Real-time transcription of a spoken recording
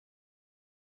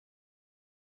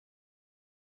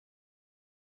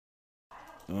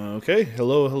Okay,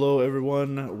 hello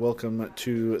everyone. Welcome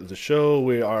to the show.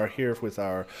 We are here with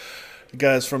our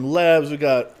guys from Labs. We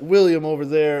got William over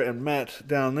there and Matt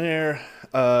down there.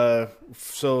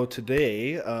 So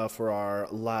today, for our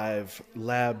live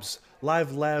Labs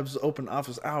open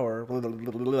office hour,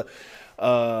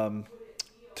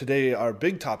 today our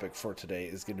big topic for today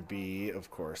is going to be, of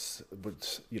course,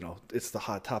 but it's the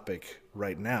hot topic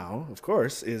right now. Of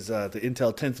course, is the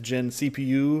Intel 10th Gen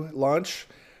CPU launch,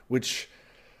 which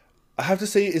I have to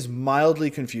say is mildly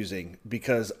confusing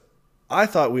because I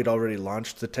thought we'd already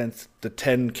launched the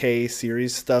 10K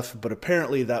series stuff, but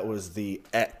apparently that was the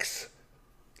X.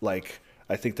 Like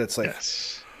I think that's like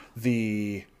Yes.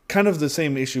 the kind of the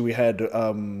same issue we had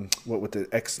what with the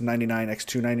X99,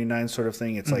 X299 sort of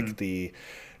thing. It's hmm like the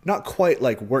not quite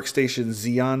like workstation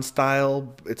Xeon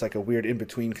style. It's like a weird in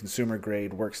between consumer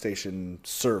grade workstation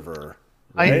server,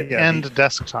 right? High Yeah, the end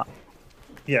desktop.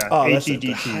 yeah, Oh, that's it.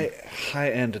 The HEDT. high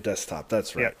end desktop.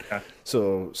 That's Yeah, right. yeah.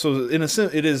 So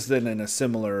it is then in a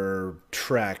similar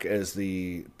track as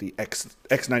the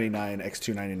X99,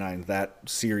 X299, that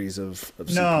series of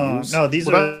No, CPUs. no, these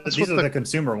Well, are that's these what are the the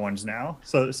consumer ones now.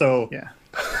 So yeah.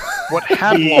 What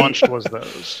had the launched was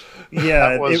those. That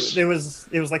yeah, it, was it was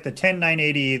it was like the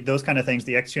 10980, those kind of things.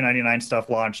 The X299 stuff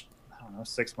launched, I don't know,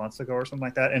 6 months ago or something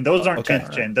like that. And those aren't Okay. 10th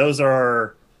gen. Those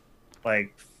are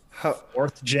like How?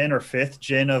 fourth gen or fifth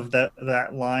gen of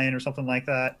that line or something like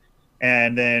that.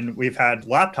 And then we've had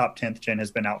laptop 10th gen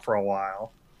has been out for a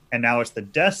while, and now it's the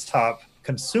desktop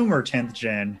consumer 10th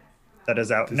gen that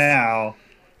is out This. now,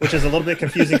 which is a little bit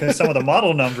confusing because some of the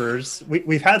model numbers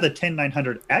we've had the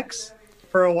 10900X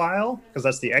for a while because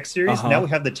that's the X Uh series. Now huh. we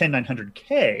have the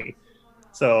 10900K.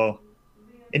 So,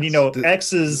 and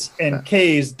X's and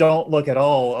K's don't look at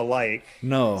all alike.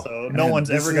 No, So no man. one's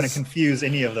ever going to confuse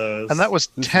any of and those. that was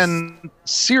This is 10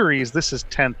 series. This is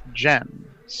 10th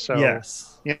gen. So,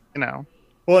 Yes. you know,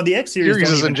 Well, in the X series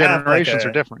don't series even and have like generations are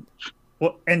a different.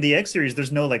 well, in the X series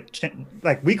there's no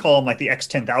like we call them like the X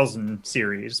 10,000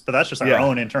 series, but that's just our yeah.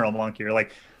 own internal monkey.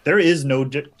 Like there is no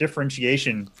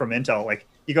differentiation from Intel. Like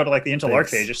you go to like the Intel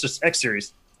ARC page, Thanks. it's just X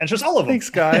series, and it's just all of them. Thanks,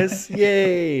 guys.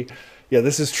 Yay. Yeah,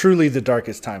 this is truly the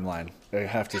darkest timeline. I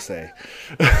have to say.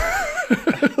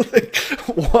 Like,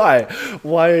 why?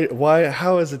 Why?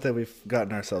 How is it that we've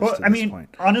gotten ourselves Well, to I this mean,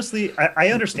 point? honestly,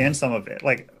 I understand some of it.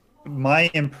 Like my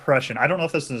impression, I don't know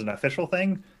if this is an official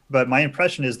thing, but my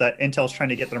impression is that Intel's trying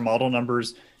to get their model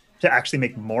numbers to actually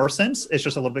make more sense. It's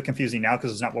just a little bit confusing now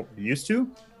because it's not what we're used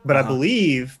to. But Uh I huh.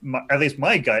 believe, at least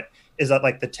my gut, is that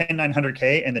like the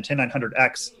 10900K and the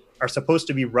 10900X are supposed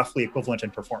to be roughly equivalent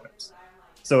in performance.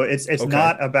 So it's Okay.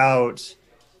 not about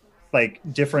like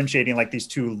differentiating like these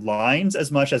two lines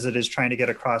as much as it is trying to get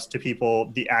across to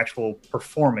people the actual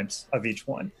performance of each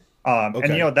one. And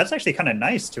Okay. that's actually kind of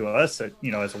nice to us, as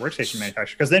a workstation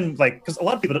manufacturer, because then because a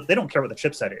lot of people they don't care what the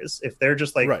chipset is. If they're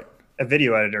just like Right. a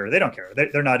video editor, they don't care.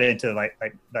 They're not into like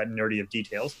that nerdy of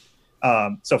details.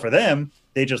 So for them,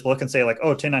 they just look and say like,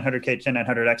 oh, 10900K,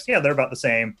 10900X, yeah, they're about the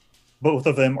same. Both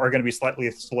of them are going to be slightly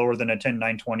slower than a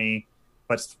 10920,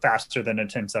 but faster than a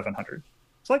 10700.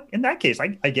 It's like in that case, I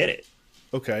get it.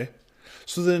 Okay.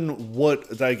 So then,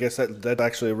 what? I guess that's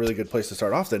actually a really good place to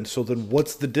start off. Then, so then,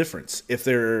 what's the difference if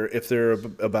they're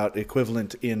about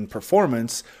equivalent in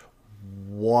performance?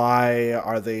 Why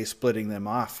are they splitting them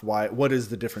off? Why? What is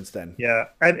the difference then? Yeah,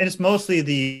 and it's mostly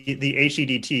the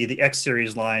HEDT, the X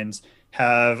series lines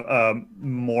have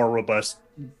more robust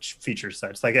feature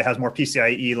sets. Like it has more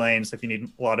PCIe lanes if you need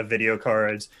a lot of video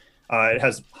cards. It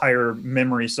has higher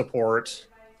memory support,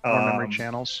 More memory um,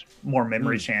 channels. more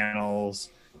memory Hmm.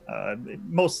 channels.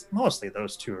 Mostly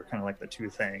those two are kind of like the two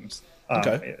things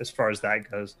Okay. as far as that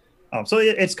goes. So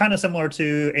it's kind of similar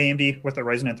to AMD with the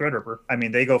Ryzen and Threadripper. I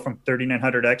mean, they go from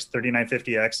 3900X,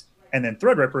 3950X, and then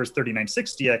Threadripper is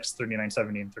 3960X,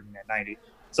 3970, and 3990.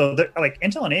 So like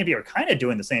Intel and AMD are kind of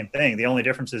doing the same thing. The only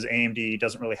difference is AMD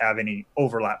doesn't really have any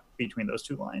overlap between those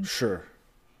two lines. Sure.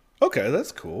 Okay,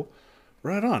 that's cool.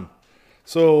 Right on.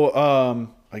 So,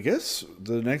 I guess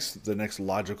the next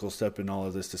logical step in all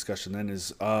of this discussion then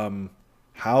is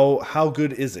how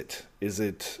good is it? Is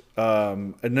it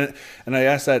and I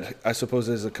ask that I suppose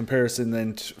as a comparison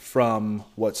then from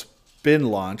what's been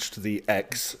launched, the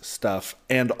X stuff,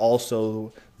 and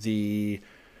also the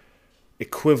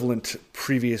equivalent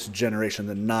previous generation,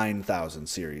 the 9000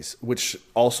 series, which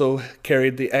also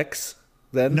carried the X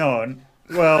then. No,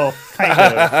 well, kind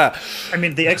of. I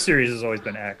mean, the X series has always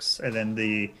been X, and then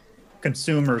the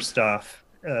consumer stuff,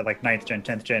 like ninth gen,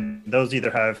 10th gen, those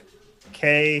either have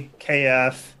K,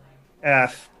 KF,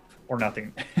 F, or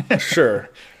nothing. Sure.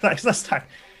 That's time.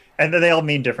 And then they all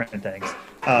mean different things.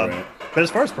 Um, Right. but as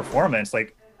far as performance,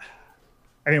 like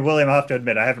I mean, William, I have to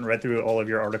admit, I haven't read through all of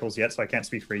your articles yet, so I can't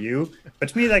speak for you. But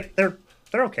to me, like they're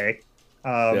okay.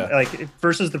 Yeah. Like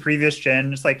versus the previous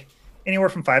gen, it's like anywhere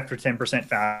from 5 to 10%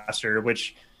 faster.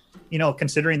 Which,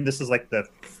 considering this is like the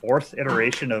fourth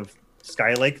iteration of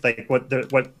Skylake, like what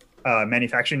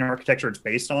manufacturing architecture it's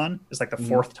based on, is like the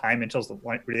fourth time Intel's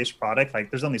released product. Like,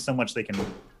 there's only so much they can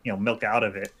milk out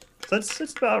of it. So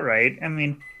it's about right. I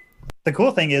mean, the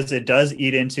cool thing is it does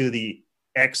eat into the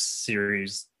X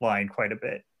series line quite a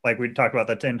bit. Like we talked about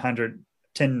the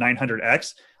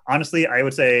 10900X. Honestly, I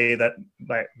would say that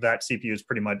CPU is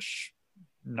pretty much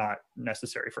not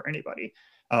necessary for anybody.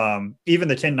 Even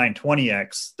the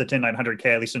 10920X, the 10900K,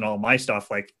 at least in all my stuff,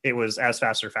 like it was as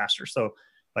faster. So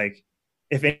like,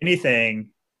 if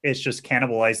anything, it's just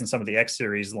cannibalizing some of the X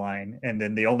series line. And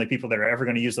then the only people that are ever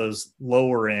going to use those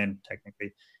lower end,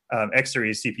 technically, X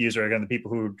series CPUs are going to be the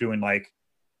people who are doing like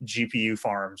GPU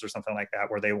farms or something like that,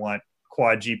 where they want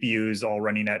quad GPUs all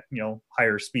running at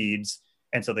higher speeds,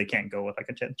 and so they can't go with like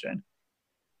a 10th gen.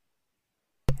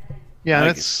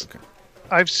 Yeah,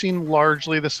 I've seen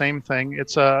largely the same thing.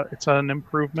 It's an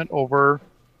improvement over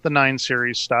the 9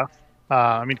 series stuff.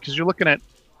 I mean, because you're looking at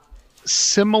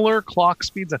similar clock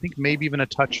speeds, I think maybe even a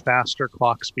touch faster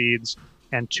clock speeds,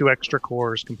 and 2 extra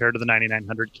cores compared to the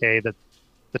 9900K. The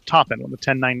top end one, the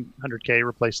 10900K,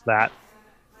 replaced that.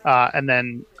 And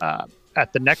then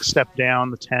at the next step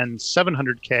down, the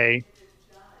 10700K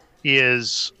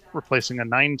is replacing a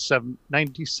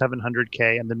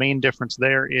 9700K, and the main difference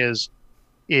there is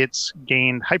it's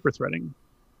gained hyperthreading.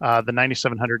 The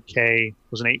 9700K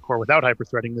was an 8-core without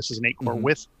hyperthreading. This is an 8-core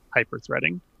with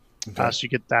hyperthreading. Okay. So you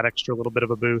get that extra little bit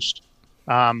of a boost.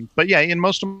 But yeah, in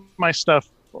most of my stuff,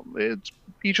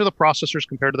 each of the processors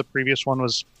compared to the previous one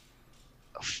was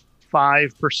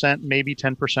 5%, maybe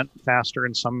 10% faster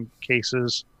in some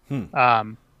cases.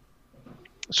 So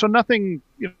nothing,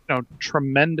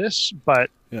 tremendous, but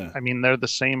yeah. I mean, they're the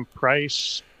same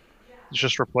price. It's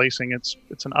just replacing. It's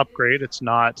an upgrade. It's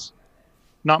not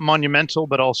monumental,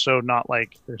 but also not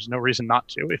like there's no reason not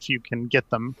to if you can get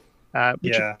them.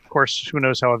 Which of course, who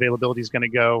knows how availability is going to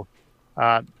go.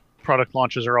 Product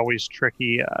launches are always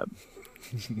tricky,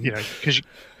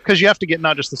 because you have to get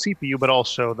not just the CPU, but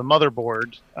also the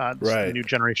motherboard, the new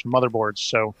generation of motherboards.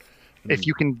 So if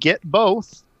you can get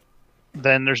both,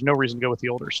 then there's no reason to go with the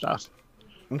older stuff.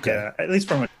 Okay. Yeah, at least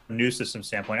from a new system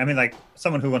standpoint. I mean, like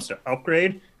someone who wants to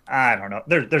upgrade, I don't know.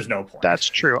 There's no point. That's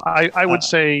true. I would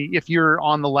say if you're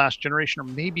on the last generation or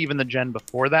maybe even the gen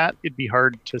before that, it'd be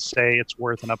hard to say it's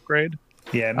worth an upgrade.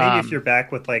 Yeah, maybe if you're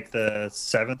back with like the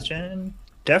 7th gen,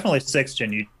 definitely 6th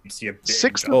gen, you'd see a big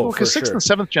sixth, because 6th and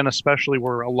 7th gen especially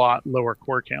were a lot lower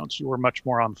core counts. You were much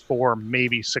more on 4,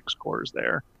 maybe 6 cores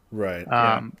there. Right.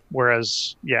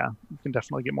 Whereas, you can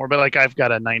definitely get more. But like I've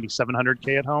got a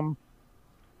 9700K at home.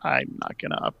 I'm not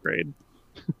going to upgrade.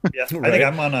 Yeah, I think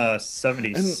I'm on a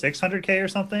 7600K or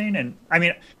something. And I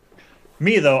mean,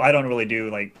 me though, I don't really do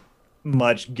like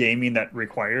much gaming that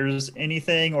requires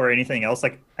anything or anything else.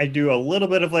 Like I do a little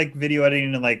bit of like video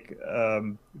editing and like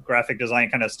graphic design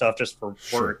kind of stuff just for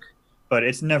work, but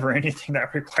it's never anything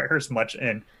that requires much.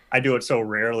 And I do it so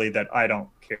rarely that I don't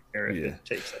care if it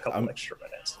takes a couple extra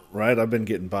minutes. Right. I've been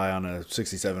getting by on a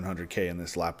 6700K in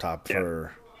this laptop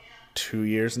for 2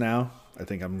 years now. I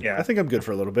think I'm good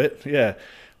for a little bit. Yeah.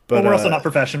 But we're also not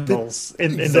professionals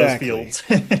in those fields.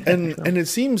 and it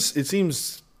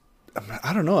seems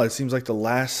I don't know, it seems like the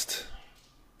last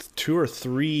 2 or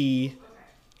 3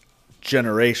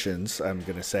 generations, I'm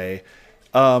going to say,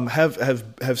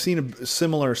 have seen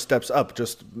similar steps up,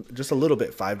 just a little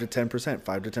bit, 5 to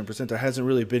 10%. There hasn't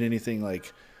really been anything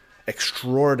like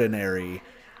extraordinary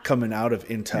coming out of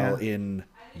Intel in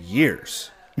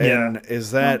years. And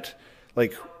is that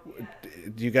like,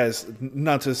 do you guys,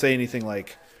 not to say anything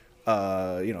like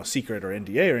secret or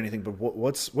NDA or anything, but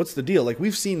what's the deal? Like,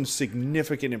 we've seen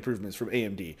significant improvements from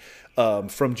AMD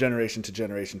from generation to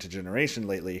generation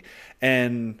lately,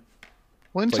 and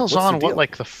well, Intel's on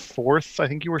like the 4th, I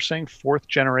think you were saying 4th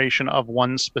generation of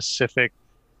one specific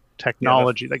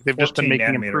technology. Like they've just been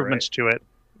making improvements to it.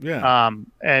 Yeah.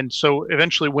 And so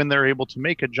eventually when they're able to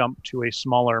make a jump to a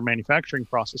smaller manufacturing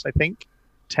process, I think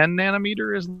 10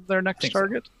 nanometer is their next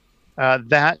target.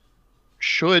 That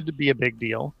should be a big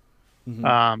deal.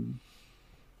 Mm-hmm.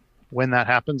 When that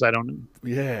happens, I don't know.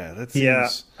 Yeah, that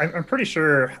seems... I'm pretty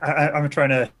sure. I'm trying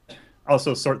to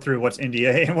also sort through what's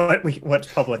NDA and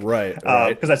what's public, right?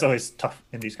 Because that's always tough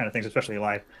in these kind of things, especially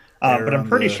live. But I'm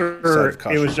pretty sure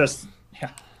it was just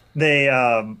they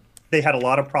had a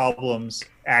lot of problems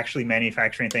actually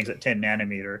manufacturing things at 10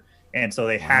 nanometer, and so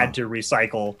they had to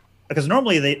recycle because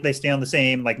normally they stay on the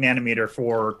same like nanometer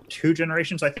for 2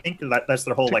 generations. I think that's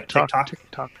their whole like TikTok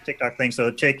thing.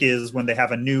 So tick is when they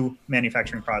have a new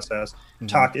manufacturing process.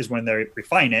 Tock is when they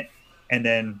refine it, and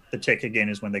then the tick again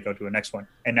is when they go to a next one.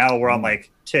 And now we're on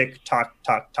like tick tock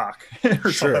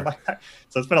or something like that.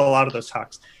 So it's been a lot of those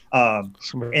talks. And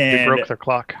they broke their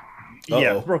clock.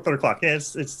 Yeah, broke their clock. Yeah,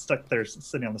 it's stuck there,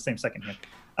 sitting on the same second here.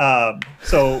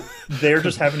 So they're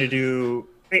just having to do.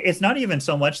 It's not even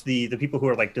so much the people who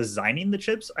are like designing the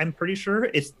chips. I'm pretty sure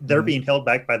they're being held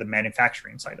back by the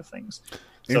manufacturing side of things.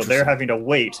 So they're having to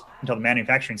wait until the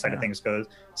manufacturing side of things goes.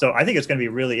 So I think it's going to be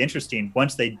really interesting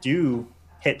once they do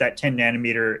hit that 10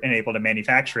 nanometer and able to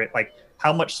manufacture it. Like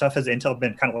how much stuff has Intel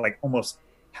been kind of like almost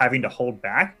having to hold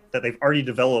back that they've already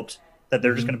developed that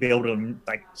they're just going to be able to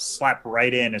like slap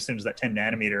right in as soon as that 10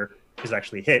 nanometer is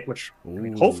actually hit, which I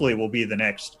mean, hopefully will be the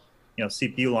next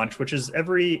CPU launch, which is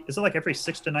every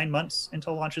 6 to 9 months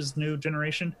Intel launches new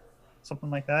generation, something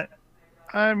like that.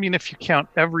 I mean, if you count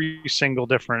every single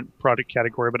different product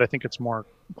category, but I think it's more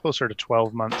closer to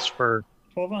 12 months for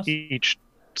 12 months each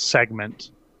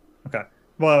segment. Okay.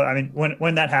 Well, I mean,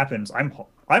 when that happens, I'm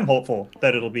hopeful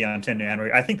that it'll be on 10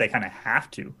 nanometer. I think they kind of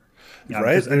have to,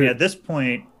 right? I mean, at this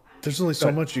point, there's only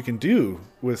so much you can do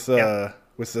with the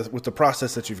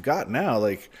process that you've got now.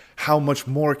 Like, how much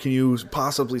more can you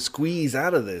possibly squeeze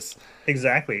out of this?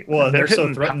 Exactly. Well, they're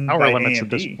so threatened by limits AMD at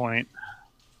this point.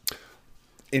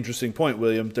 Interesting point,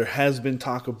 William. There has been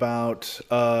talk about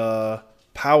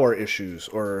power issues,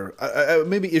 or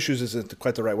maybe issues isn't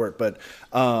quite the right word, but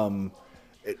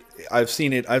I've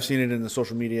seen it in the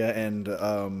social media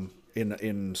and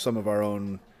in some of our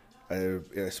own,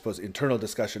 I suppose, internal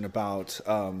discussion about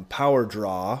power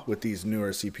draw with these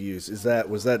newer CPUs.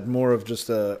 Was that more of just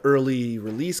a early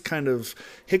release kind of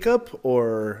hiccup,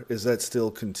 or is that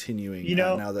still continuing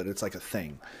now that it's like a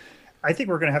thing? I think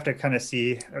we're going to have to kind of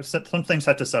see some things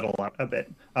have to settle up a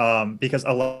bit because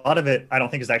a lot of it I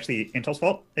don't think is actually Intel's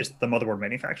fault. It's the motherboard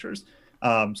manufacturers.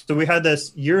 So we had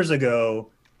this years ago.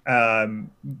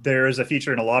 There is a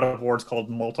feature in a lot of boards called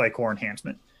multi-core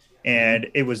enhancement, and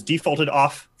it was defaulted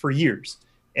off for years.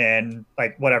 And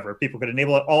like whatever, people could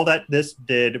enable it. All that this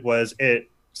did was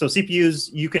so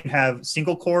CPUs, you can have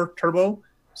single core turbo.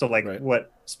 So like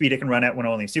what speed it can run at when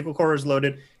only a single core is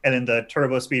loaded, and then the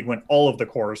turbo speed when all of the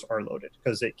cores are loaded,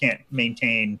 because it can't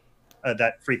maintain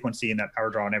that frequency and that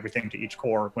power draw and everything to each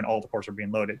core when all the cores are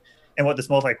being loaded. And what this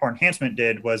multi-core enhancement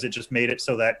did was it just made it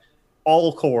so that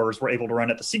all cores were able to run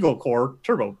at the single core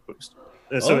turbo boost.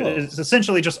 So it's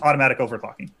essentially just automatic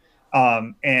overclocking.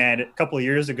 And a couple of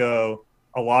years ago,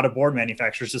 a lot of board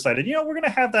manufacturers decided, we're going to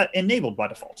have that enabled by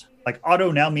default. Like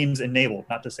auto now means enabled,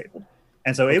 not disabled.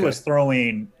 And so it was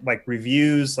throwing like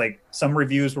reviews, like some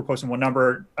reviews were posting one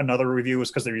number, another review was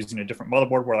because they're using a different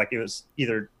motherboard where like it was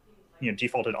either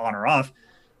defaulted on or off.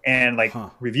 And like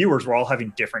reviewers were all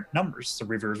having different numbers. So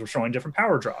reviewers were showing different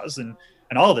power draws and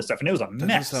all of this stuff. And it was a mess.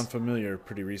 That does sound familiar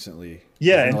pretty recently.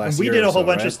 Yeah. And we did a whole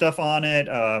bunch of stuff on it.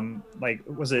 Like,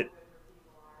 was it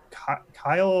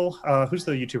Kyle? Who's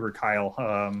the YouTuber Kyle?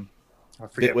 I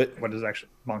forget what his actual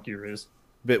Monkier is.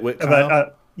 Bitwit Kyle?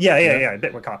 But, yeah,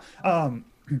 Bitwit Kyle.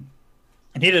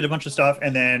 And he did a bunch of stuff.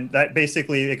 And then that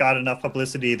basically it got enough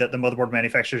publicity that the motherboard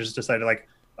manufacturers decided like,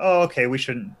 oh, okay, we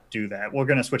shouldn't do that. We're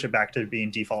going to switch it back to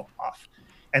being default off.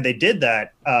 And they did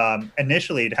that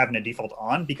initially to having a default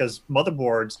on because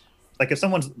motherboards, like if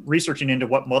someone's researching into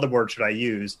what motherboard should I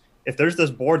use, if there's this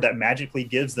board that magically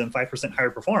gives them 5% higher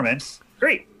performance,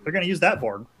 great, they're going to use that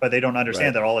board. But they don't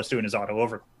understand that all it's doing is auto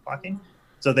overclocking.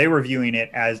 So they were viewing it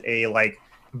as a like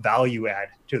value add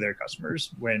to their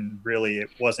customers when really it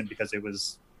wasn't because it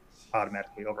was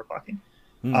automatically overclocking.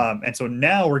 And so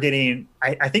now we're getting,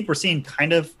 I think we're seeing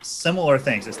kind of similar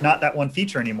things. It's not that one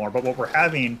feature anymore, but what we're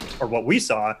having, or what we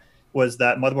saw, was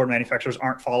that motherboard manufacturers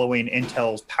aren't following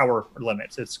Intel's power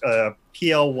limits. It's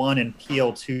PL1 and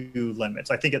PL2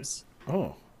 limits. I think it's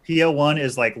PL1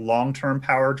 is like long-term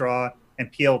power draw,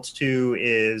 and PL2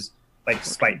 is like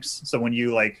spikes. So when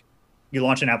you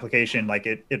launch an application, like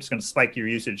it's going to spike your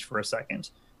usage for a second.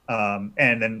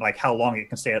 And then like how long it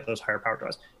can stay at those higher power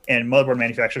draws. And motherboard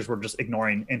manufacturers were just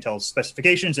ignoring Intel's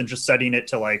specifications and just setting it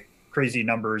to like crazy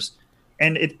numbers.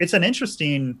 And it's an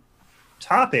interesting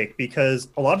topic because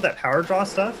a lot of that power draw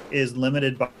stuff is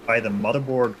limited by the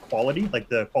motherboard quality, like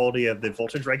the quality of the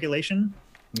voltage regulation.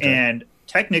 Okay. And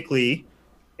technically,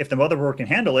 if the motherboard can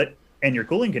handle it and your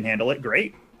cooling can handle it,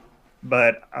 great.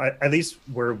 But at least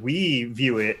where we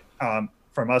view it,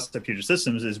 from us at Puget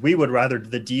Systems, is we would rather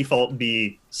the default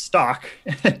be stock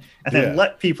and then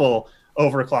let people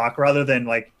overclock rather than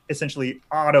like essentially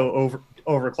auto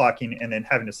overclocking and then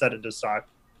having to set it to stock.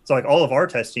 So like all of our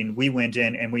testing, we went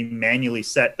in and we manually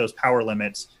set those power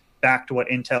limits back to what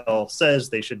Intel says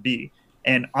they should be.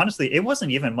 And honestly, it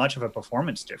wasn't even much of a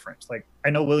performance difference. Like I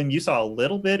know, William, you saw a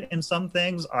little bit in some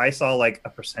things. I saw like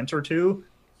 1% or 2%,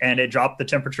 and it dropped the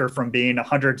temperature from being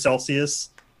 100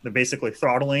 Celsius, the basically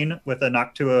throttling with a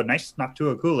nice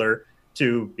Noctua cooler,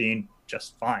 to being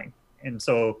just fine. And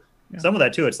so some of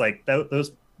that too, it's like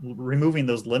those removing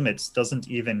those limits doesn't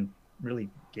even really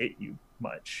get you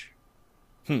much.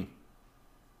 I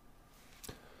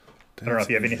don't know if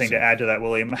you have anything to add to that,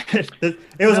 William.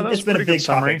 It's been a big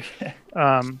summary.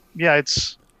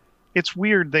 It's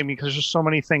weird because there's just so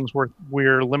many things.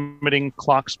 We're limiting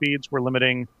clock speeds, we're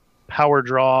limiting power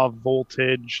draw,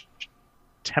 voltage,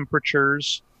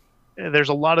 temperatures. There's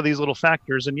a lot of these little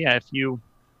factors, and if you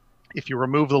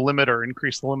remove the limit or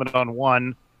increase the limit on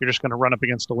one, you're just going to run up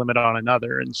against a limit on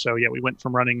another. And so we went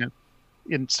from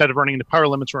instead of running into power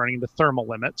limits, we're running into thermal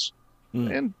limits.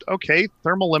 And okay,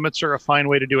 thermal limits are a fine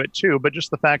way to do it too, but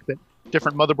just the fact that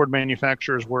different motherboard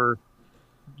manufacturers were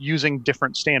using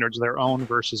different standards, their own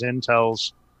versus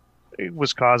Intel's, it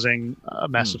was causing a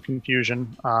massive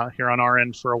confusion here on our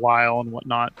end for a while and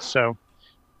whatnot. So,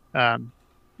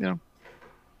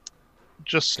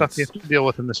 just stuff you have to deal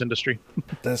with in this industry.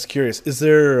 That's curious. Is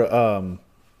there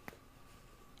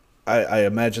I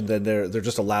imagine that they're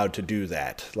just allowed to do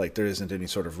that. Like there isn't any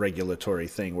sort of regulatory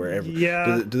thing where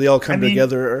do they all come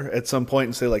together at some point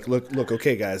and say like, look,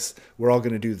 okay, guys, we're all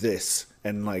going to do this,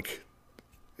 and like,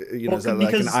 is that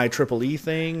like an IEEE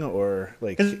thing, or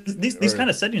like these kind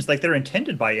of settings, like they're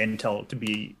intended by Intel to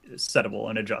be settable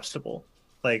and adjustable.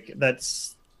 Like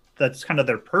that's kind of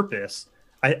their purpose.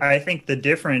 I think the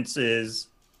difference is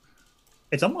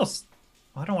it's almost,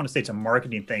 I don't want to say it's a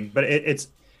marketing thing, but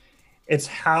it's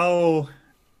how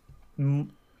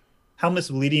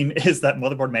misleading is that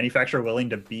motherboard manufacturer willing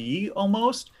to be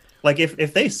almost? Like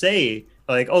if they say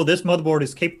like, oh, this motherboard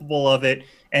is capable of it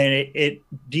and it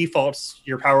defaults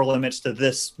your power limits to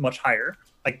this much higher,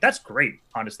 like that's great,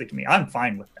 honestly, to me. I'm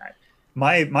fine with that.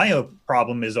 My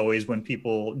problem is always when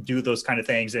people do those kind of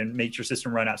things and make your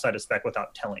system run outside of spec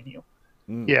without telling you.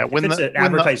 Yeah, if it's an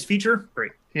advertised feature,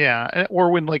 great. Yeah,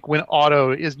 or when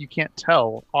auto is, you can't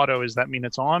tell. Auto, does that mean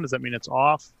it's on? Does that mean it's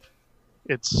off?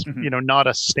 It's not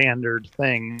a standard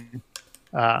thing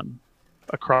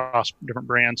across different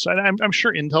brands. And I'm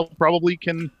sure Intel probably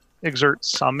can exert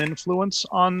some influence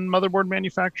on motherboard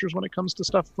manufacturers when it comes to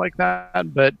stuff like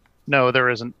that. But no, there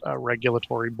isn't a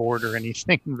regulatory board or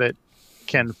anything that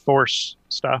can force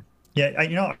stuff. Yeah,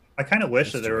 I kind of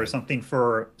wish that there was something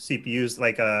for CPUs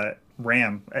like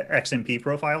RAM XMP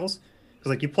profiles,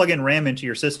 because like you plug in RAM into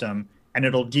your system and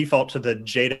it'll default to the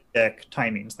JEDEC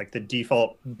timings, like the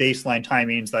default baseline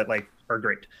timings that like are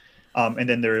great. And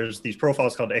then there's these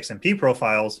profiles called XMP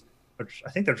profiles, which I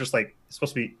think they're just like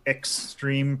supposed to be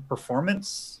extreme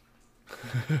performance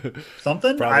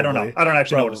something. Probably. I don't know. I don't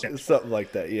actually know what it stands for. Something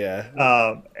like that,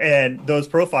 yeah. And those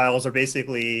profiles are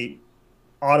basically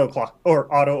auto clock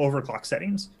or auto overclock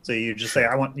settings. So you just say,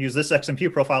 I want to use this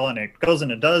XMP profile, and it goes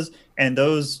and it does. And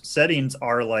those settings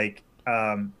are like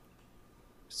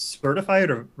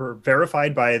certified or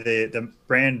verified by the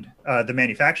brand, the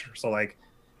manufacturer. So like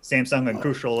Samsung and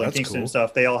Crucial and Kingston and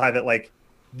stuff, they all have it like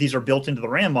these are built into the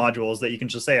RAM modules that you can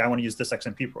just say, I want to use this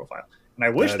XMP profile. And I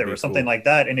wish there was something like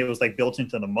that, and it was like built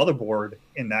into the motherboard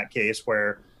in that case,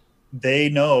 where they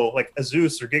know, like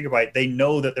Asus or Gigabyte, they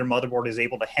know that their motherboard is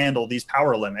able to handle these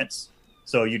power limits.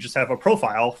 So you just have a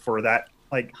profile for that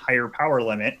like higher power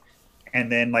limit, and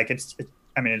then like it's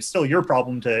still your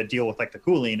problem to deal with like the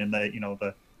cooling and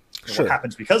the what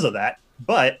happens because of that.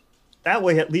 But that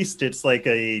way, at least it's like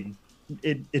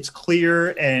it's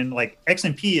clear, and like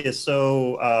XMP is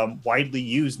so widely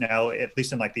used now, at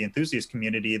least in like the enthusiast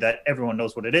community, that everyone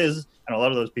knows what it is, and a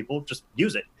lot of those people just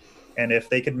use it. And if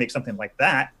they could make something like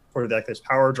that for like this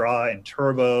power draw and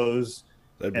turbos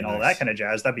and all that kind of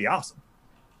jazz, that'd be awesome.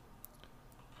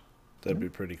 That'd be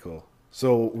pretty cool.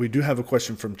 So we do have a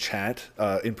question from chat,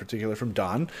 in particular from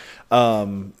Don.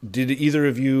 Did either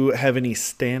of you have any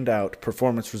standout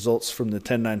performance results from the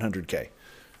 10900K?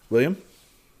 William?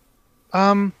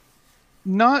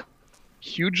 Not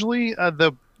hugely.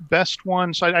 The best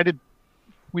one, so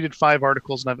we did 5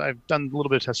 articles, and I've done a little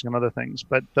bit of testing on other things,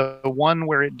 but the one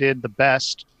where it did the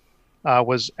best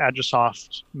was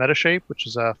Agisoft Metashape, which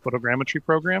is a photogrammetry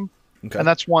program. Okay. And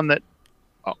that's one that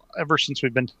ever since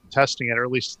we've been testing it, or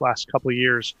at least the last couple of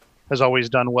years, has always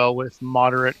done well with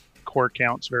moderate core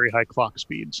counts, very high clock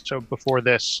speeds. So before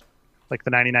this, like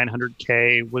the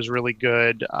 9900K was really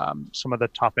good. Some of the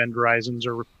top end Ryzens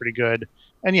are pretty good.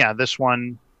 And yeah, this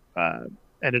one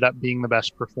ended up being the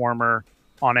best performer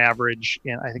on average.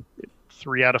 And I think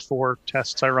 3 out of 4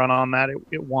 tests I run on that,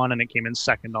 it won, and it came in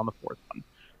second on the fourth one.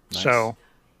 Nice. So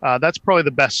that's probably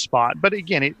the best spot. But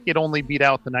again, it only beat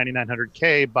out the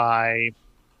 9900K by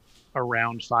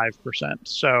around 5%.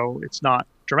 So it's not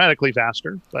dramatically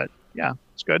faster, but yeah,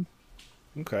 it's good.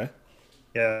 Okay.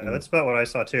 Yeah, that's about what I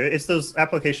saw too. It's those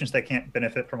applications that can't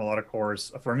benefit from a lot of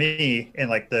cores. For me, in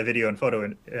like the video and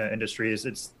photo industries,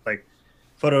 it's like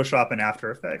Photoshop and After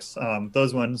Effects.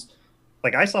 Those ones,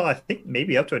 like I saw, I think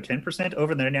maybe up to a 10%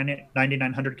 over the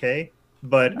 9900K.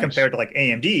 But Nice. compared to like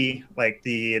AMD, like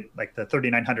the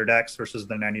 3900X versus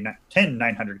the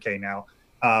 10900K now,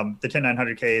 the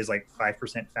 10900K is like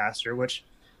 5% faster, which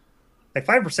like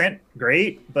 5%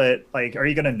 great, but like are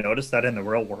you going to notice that in the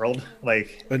real world?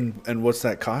 Like, And what's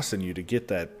that costing you to get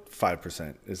that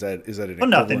 5%? Is that an well,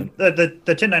 nothing. equivalent?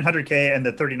 The 10900K and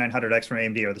the 3900X from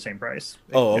AMD are the same price.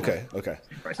 Oh, okay.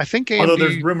 Same price. I think Although AMD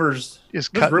there's rumors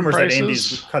cutting that prices.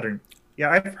 AMD's cutting. Yeah,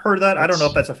 I've heard that. I don't know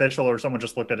if that's official or someone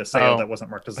just looked at a sale that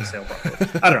wasn't marked as a sale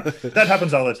properly. I don't know. That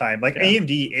happens all the time. Like Yeah.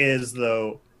 AMD is,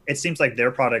 though, it seems like their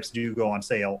products do go on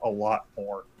sale a lot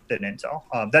more than Intel.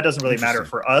 That doesn't really matter Interesting.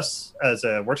 for us as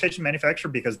a workstation manufacturer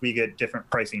because we get different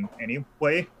pricing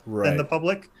anyway than the Right.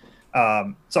 public.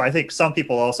 So I think some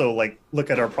people also like look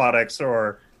at our products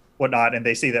or whatnot, and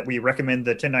they see that we recommend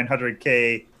the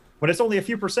 10900K when it's only a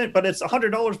few percent, but it's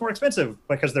 $100 more expensive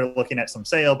because they're looking at some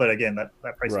sale. But again, that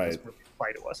pricing Right. doesn't really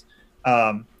apply to us.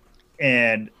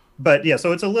 But yeah,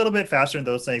 so it's a little bit faster in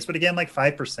those things. But again, like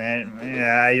 5%,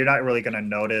 yeah, you're not really going to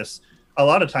notice. A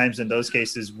lot of times in those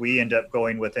cases, we end up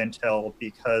going with Intel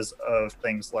because of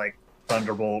things like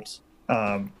Thunderbolt.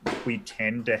 We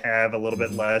tend to have a little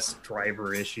bit less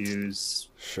driver issues.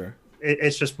 Sure.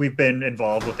 It's just we've been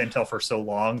involved with Intel for so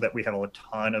long that we have a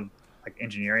ton of like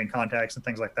engineering contacts and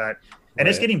things like that. And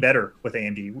it's Right. getting better with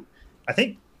AMD.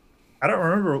 I don't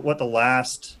remember what the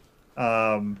last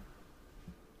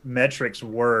metrics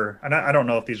were. And I don't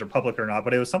know if these are public or not,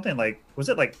 but it was something like, was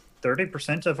it like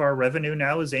 30% of our revenue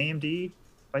now is AMD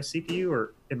by CPU,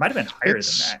 or it might have been higher than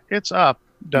that. It's up,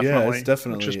 definitely. Yeah, it's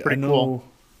definitely. Which is pretty cool.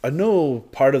 I know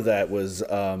part of that was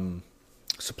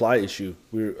supply issue.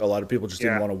 A lot of people just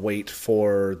didn't Yeah. want to wait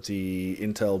for the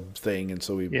Intel thing, and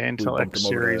so we Yeah, we Intel bumped X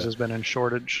them over series to has been in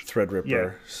shortage. Threadripper.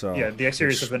 Yeah. So Yeah, the X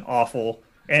series which- has been awful,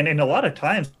 and in a lot of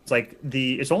times, like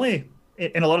it's only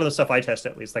in a lot of the stuff I test,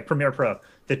 at least like Premiere Pro,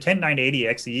 the 10980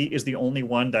 XE is the only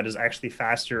one that is actually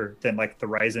faster than like the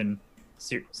Ryzen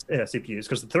CPUs,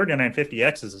 because the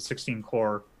 3950X is a 16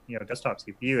 core desktop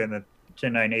CPU, and the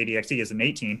 10980 XE is an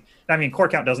 18. I mean, core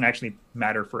count doesn't actually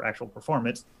matter for actual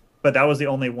performance, but that was the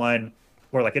only one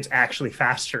where like it's actually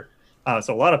faster.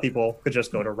 So a lot of people could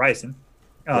just go to Ryzen.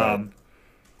 Right.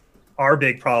 Our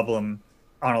big problem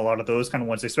on a lot of those kind of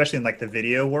ones, especially in like the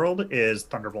video world, is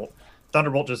Thunderbolt.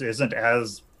 Thunderbolt just isn't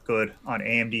as good on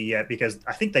AMD yet because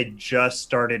I think they just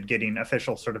started getting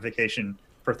official certification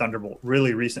for Thunderbolt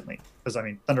really recently. Because I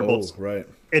mean, Thunderbolt's right.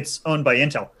 it's owned by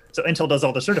Intel, so Intel does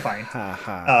all the certifying. Ha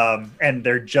ha. And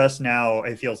they're just now,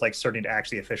 it feels like, starting to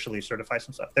actually officially certify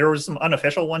some stuff. There were some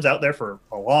unofficial ones out there for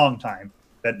a long time.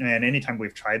 But man, anytime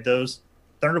we've tried those,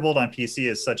 Thunderbolt on PC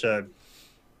is such a,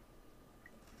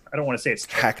 I don't want to say it's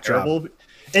Hack terrible.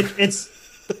 It's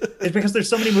because there's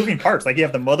so many moving parts. Like you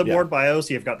have the motherboard Yeah. BIOS,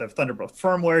 you've got the Thunderbolt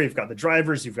firmware, you've got the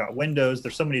drivers, you've got Windows.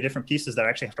 There's so many different pieces that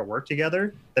actually have to work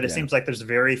together that it Yeah. seems like there's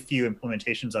very few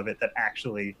implementations of it that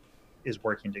actually is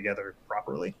working together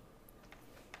properly.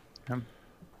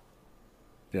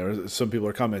 Yeah, some people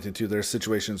are commenting too. There's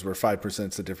situations where 5%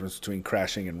 is the difference between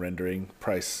crashing and rendering.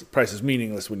 Price is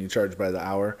meaningless when you charge by the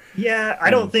hour. Yeah, I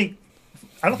don't think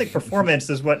performance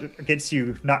is what gets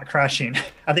you not crashing.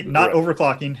 I think not Right.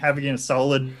 overclocking, having a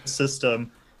solid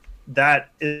system,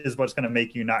 that is what's going to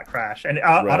make you not crash. And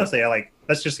Right. honestly,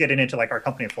 that's just getting into like our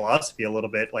company philosophy a little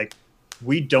bit. Like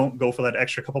we don't go for that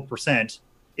extra couple percent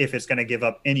if it's going to give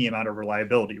up any amount of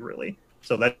reliability, really.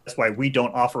 So that's why we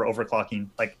don't offer overclocking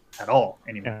like at all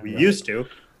anymore. Yeah, we right. used to.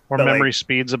 Or But, like- memory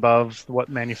speeds above what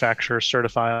manufacturers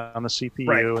certify on the CPU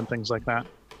Right. and things like that.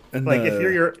 And Like if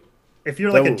you're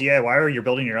like a that- DIYer, you're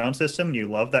building your own system, and you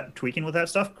love that tweaking with that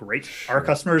stuff, great. Our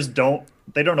customers don't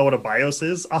know what a BIOS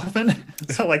is often.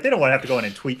 So like they don't want to have to go in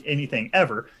and tweak anything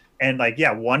ever. And like,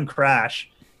 yeah, one crash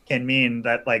can mean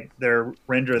that like their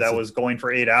render that was going for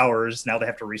 8 hours, now they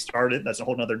have to restart it. That's a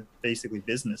whole nother basically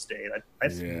business day.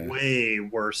 That's Yeah. way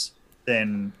worse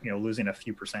than losing a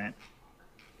few percent.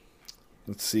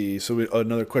 Let's see. So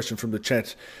another question from the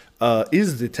chat.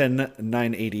 Is the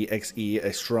 10980 XE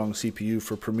a strong CPU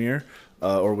for Premiere?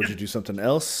 Or would you do something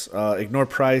else? Ignore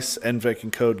price,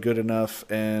 NVENC encode good enough,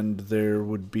 and there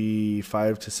would be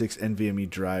 5 to 6 NVMe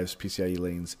drives. PCIe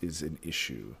lanes is an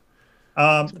issue.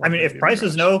 I mean, if price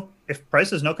is no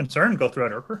concern, go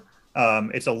Threadripper.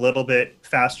 It's a little bit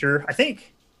faster.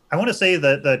 I want to say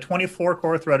that the 24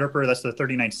 core Threadripper, that's the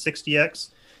 3960X,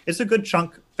 it's a good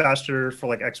chunk faster for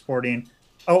like exporting.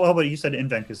 But you said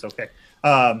Invent is okay.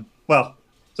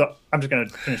 So I'm just going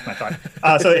to finish my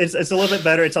thought. So it's a little bit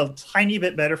better. It's a tiny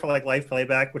bit better for like live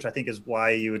playback, which I think is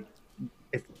why you would,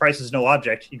 if price is no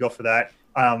object, you go for that.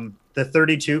 The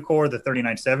 32 core, the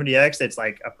 3970X, it's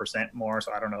like 1% more.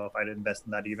 So I don't know if I'd invest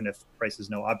in that even if price is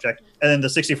no object. And then the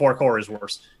 64 core is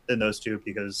worse than those two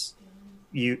because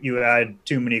you add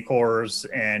too many cores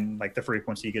and like the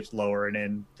frequency gets lower and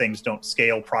then things don't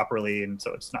scale properly. And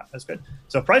so it's not as good.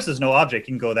 So if price is no object,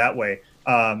 you can go that way.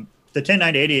 The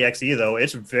 10980XE though,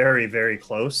 it's very, very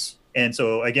close. And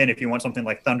so again, if you want something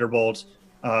like Thunderbolt,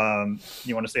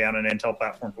 you want to stay on an Intel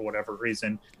platform for whatever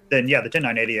reason, then yeah, the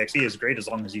 10980XE is great as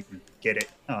long as you can get it.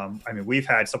 I mean, we've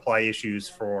had supply issues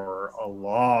for a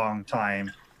long time,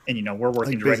 and we're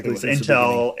working directly with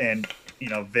Intel and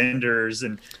vendors,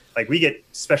 and like we get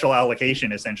special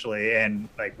allocation essentially, and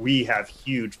like we have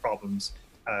huge problems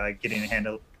getting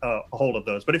a hold of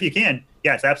those. But if you can,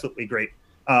 yeah, it's absolutely great.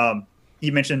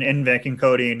 You mentioned NVENC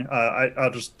encoding. I'll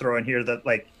just throw in here that,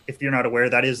 like, if you're not aware,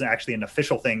 that is actually an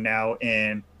official thing now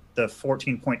in the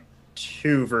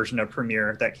 14.2 version of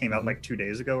Premiere that came out like 2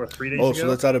 days ago or 3 days ago. Oh, so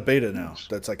that's out of beta now.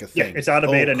 That's like a thing. Yeah, it's out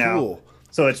of beta now.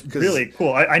 So it's really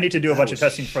cool. I need to do a bunch of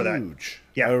testing for that.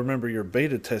 Yeah, I remember your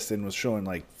beta testing was showing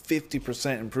like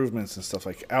 50% improvements and stuff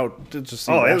like out. It just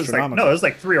it was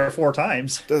like 3 or 4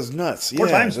 times. That's nuts. 4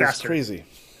 times faster. Crazy.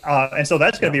 And so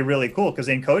that's going to be really cool because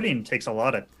encoding takes a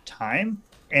lot of time.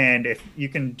 And if you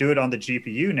can do it on the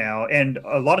GPU now, and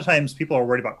a lot of times people are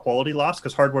worried about quality loss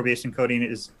because hardware-based encoding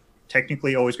is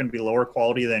technically always going to be lower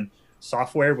quality than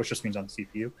software, which just means on the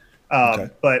CPU.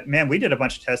 But man, we did a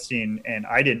bunch of testing and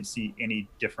I didn't see any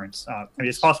difference. I mean,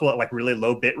 it's possible at like really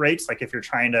low bit rates, like if you're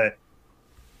trying to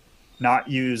not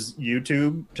use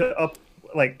YouTube to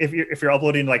like if you're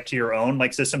uploading like to your own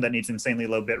like system that needs insanely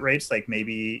low bit rates, like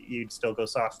maybe you'd still go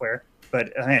software.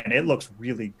 But man, it looks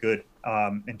really good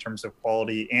in terms of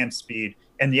quality and speed.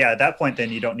 And yeah, at that point,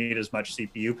 then you don't need as much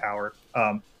CPU power.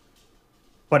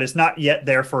 But it's not yet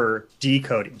there for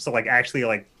decoding. So like actually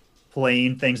like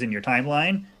playing things in your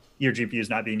timeline, your GPU is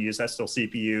not being used. That's still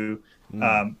CPU.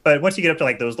 But once you get up to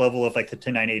like those level of like the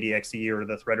 10980XE or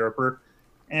the Threadripper,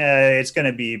 it's going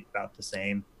to be about the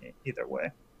same either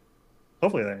way.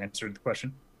 Hopefully that answered the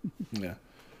question. Yeah.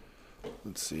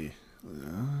 Let's see.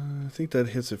 I think that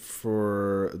hits it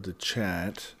for the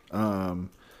chat. Let's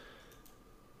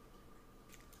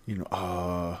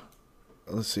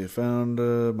see. I found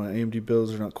my AMD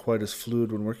builds are not quite as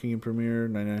fluid when working in Premiere.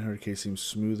 9900K seems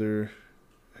smoother.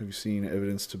 Have you seen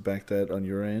evidence to back that on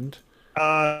your end?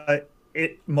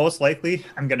 It most likely,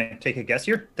 I'm going to take a guess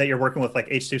here, that you're working with like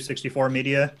H.264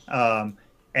 media.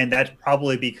 And that's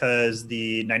probably because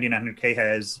the 9900K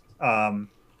has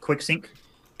QuickSync.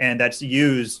 And that's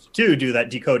used to do that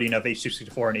decoding of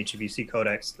H.264 and HEVC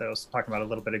codecs that I was talking about a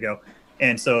little bit ago.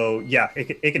 And so, yeah,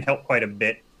 it can help quite a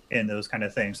bit in those kind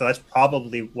of things. So that's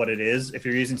probably what it is. If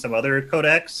you're using some other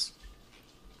codecs,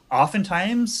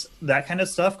 oftentimes that kind of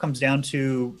stuff comes down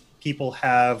to people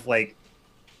have like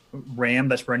RAM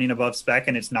that's running above spec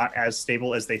and it's not as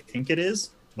stable as they think it is.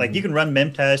 Like you can run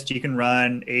memtest, you can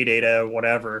run AData,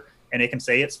 whatever, and it can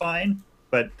say it's fine.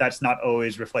 But that's not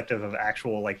always reflective of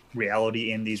actual like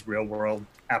reality in these real world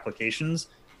applications.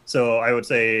 So I would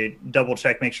say double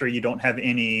check, make sure you don't have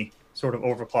any sort of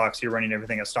overclocks. You're running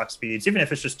everything at stock speeds, even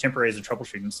if it's just temporary as a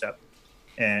troubleshooting step,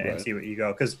 and see what you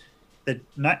go. Because the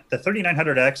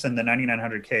 3900X and the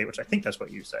 9900K, which I think that's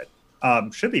what you said,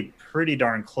 should be pretty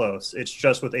darn close. It's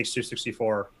just with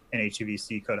H.264 and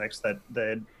HEVC codecs that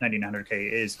the 9900K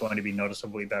is going to be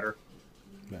noticeably better.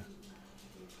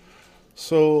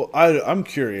 So I'm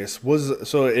curious,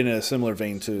 so in a similar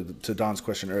vein to Don's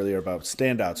question earlier about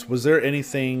standouts, was there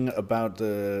anything about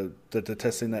the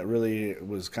testing that really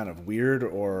was kind of weird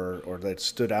or that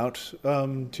stood out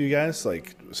to you guys,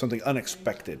 like something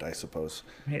unexpected, I suppose?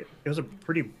 It was a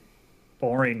pretty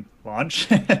boring launch.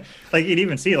 Like you'd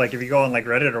even see, like if you go on like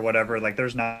Reddit or whatever, like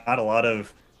there's not a lot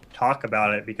of talk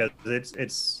about it because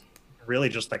it's really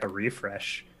just like a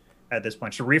refresh at this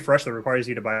point. So refresh that requires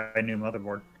you to buy a new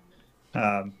motherboard.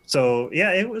 So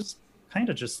yeah, it was kind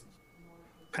of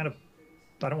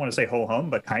I don't want to say ho-hum,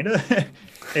 but kind of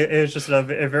it was just a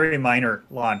very minor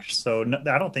launch. So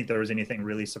I don't think there was anything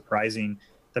really surprising.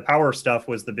 The power stuff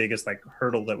was the biggest like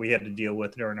hurdle that we had to deal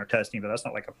with during our testing, but that's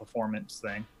not like a performance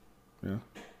thing. Yeah.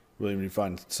 William, you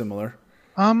find similar?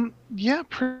 Yeah,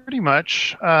 pretty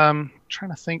much. Trying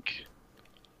to think.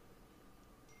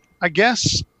 I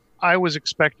guess I was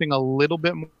expecting a little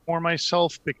bit more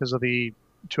myself because of the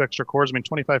 2 extra cores. I mean,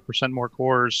 25% more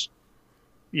cores.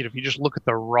 If you just look at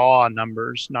the raw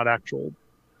numbers, not actual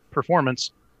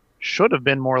performance, should have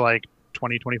been more like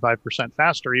 20-25%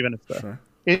 faster, even if Sure.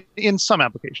 in some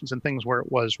applications and things where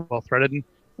it was well threaded. And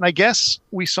I guess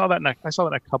we saw that. I saw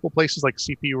that in a couple places, like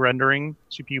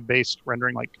CPU based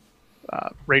rendering, like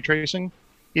ray tracing,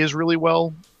 is really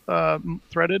well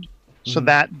threaded. So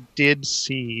that did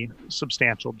see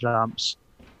substantial jumps.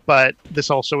 But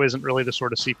this also isn't really the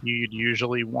sort of CPU you'd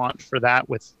usually want for that.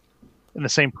 In the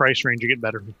same price range, you get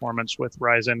better performance with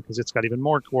Ryzen because it's got even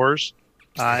more cores,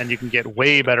 and you can get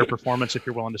way better performance if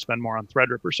you're willing to spend more on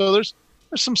Threadripper. So there's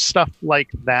some stuff like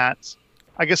that.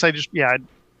 I guess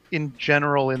in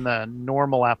general, in the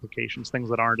normal applications, things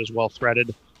that aren't as well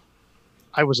threaded,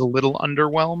 I was a little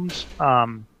underwhelmed. I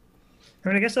mean,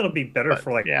 I guess it'll be better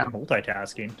for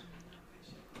multitasking.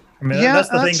 I mean, Yeah, that's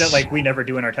the thing that like we never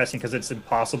do in our testing because it's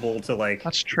impossible to like.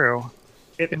 That's true.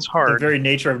 It's The hard. very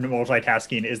nature of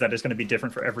multitasking is that it's going to be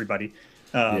different for everybody.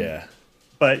 Yeah.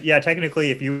 But yeah, technically,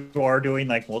 if you are doing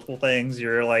like multiple things,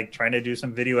 you're like trying to do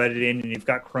some video editing, and you've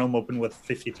got Chrome open with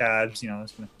 50 tabs.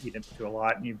 It's going to eat into a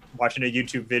lot. And you're watching a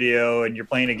YouTube video, and you're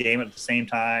playing a game at the same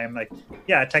time. Like,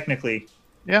 yeah, technically,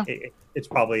 it's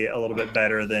probably a little bit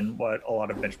better than what a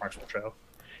lot of benchmarks will show.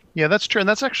 Yeah, that's true, and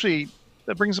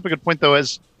that brings up a good point though.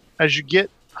 As you get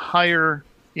higher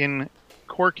in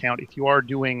core count, if you are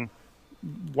doing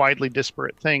widely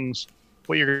disparate things,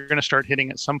 what you're going to start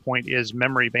hitting at some point is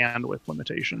memory bandwidth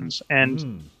limitations.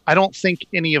 And I don't think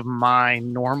any of my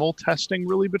normal testing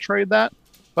really betrayed that,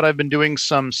 but I've been doing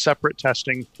some separate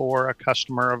testing for a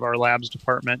customer of our labs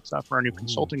department for our new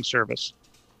consulting service.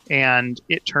 And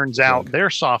it turns out their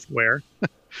software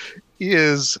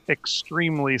is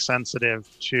extremely sensitive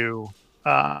to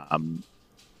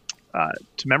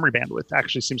memory bandwidth.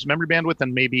 Actually seems memory bandwidth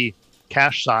and maybe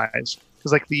cache size.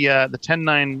 Because like the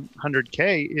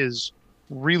 10900K is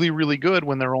really, really good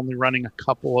when they're only running a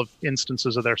couple of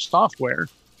instances of their software.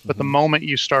 But the moment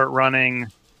you start running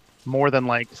more than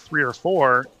like 3 or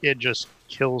 4, it just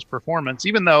kills performance,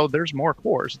 even though there's more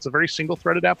cores. It's a very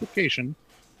single-threaded application.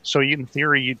 So in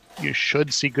theory, you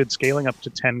should see good scaling up to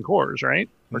 10 cores, right?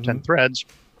 Or 10 threads.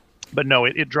 But no,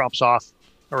 it drops off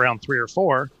around 3 or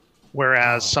 4,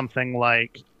 whereas something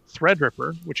like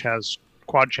Threadripper, which has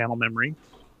quad-channel memory,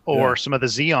 or some of the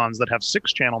Xeons that have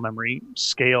 6-channel memory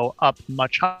scale up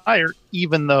much higher,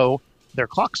 even though their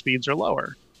clock speeds are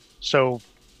lower. So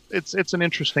it's an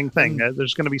interesting thing.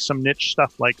 There's going to be some niche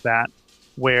stuff like that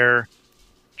where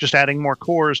just adding more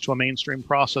cores to a mainstream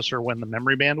processor when the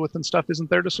memory bandwidth and stuff isn't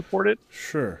there to support it.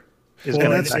 Sure. Is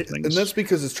going to impact and things. that's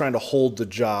because it's trying to hold the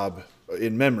job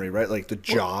in memory, right? Like the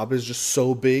job is just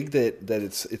so big that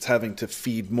it's having to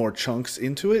feed more chunks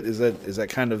into it. Is that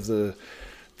kind of the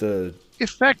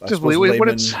effectively what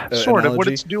it's analogy? what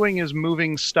it's doing is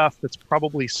moving stuff that's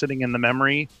probably sitting in the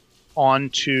memory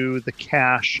onto the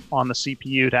cache on the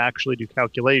CPU to actually do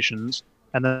calculations,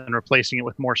 and then replacing it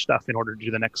with more stuff in order to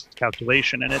do the next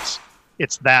calculation. And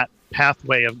it's that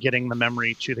pathway of getting the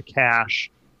memory to the cache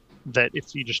that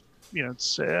if you just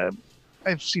it's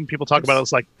I've seen people talk about it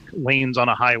as like lanes on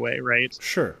a highway, right?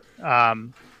 Sure.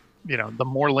 The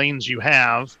more lanes you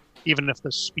have, even if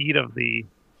the speed of the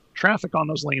traffic on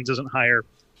those lanes isn't higher,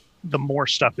 the more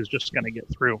stuff is just going to get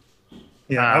through.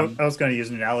 Yeah, I was going to use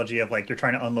an analogy of like you're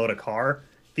trying to unload a car.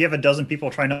 If you have a dozen people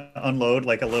trying to unload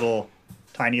like a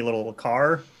tiny little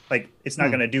car, like it's not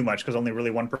going to do much because only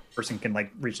really one person can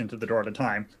like reach into the door at a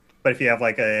time. But if you have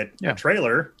like a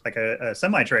trailer, like a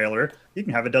semi-trailer, you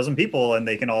can have a dozen people and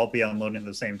they can all be unloading at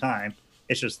the same time.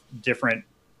 It's just different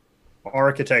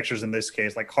architectures in this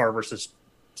case, like car versus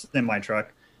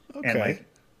semi-truck, and like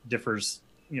differs,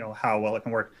 how well it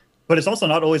can work. But it's also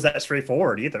not always that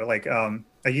straightforward either. Like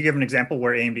you give an example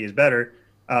where AMD is better.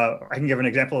 I can give an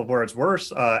example of where it's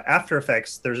worse. After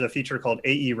Effects, there's a feature called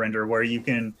AE Render where you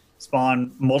can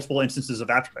spawn multiple instances of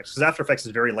After Effects because After Effects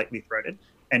is very lightly threaded.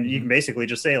 And you can basically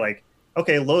just say like,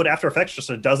 okay, load After Effects just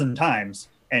a dozen times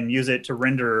and use it to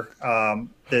render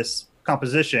this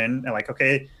composition. And like,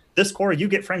 okay, this core, you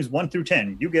get frames 1 through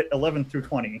 10, you get 11 through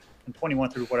 20, and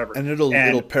 21 through whatever. And it'll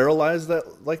parallelize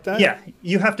that like that? Yeah,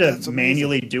 you have to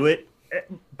manually do it,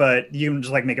 but you can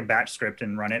just like make a batch script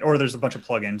and run it, or there's a bunch of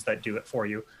plugins that do it for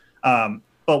you.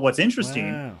 But what's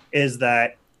interesting is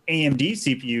that AMD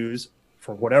CPUs,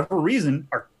 for whatever reason,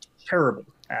 are terrible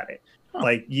at it.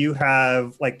 Like you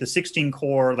have like the 16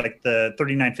 core, like the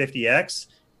 3950X,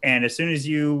 and as soon as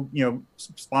you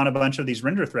spawn a bunch of these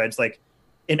render threads, like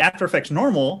in After Effects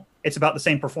normal, it's about the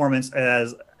same performance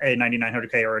as a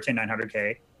 9900K or a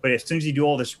 10900K. But as soon as you do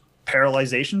all this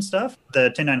parallelization stuff, the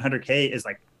 10900K is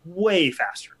like way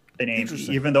faster than AMD,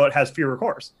 Interesting. even though it has fewer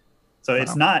cores. So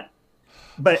it's not.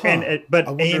 But but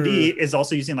AMD is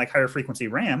also using like higher frequency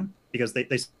RAM because they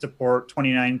support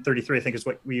 2933, I think is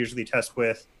what we usually test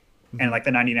with, and like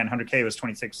the 9900K was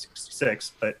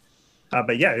 2666. But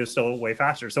yeah, it was still way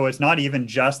faster. So it's not even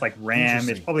just like RAM.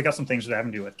 It's probably got some things that have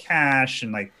to do with cache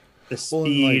and like the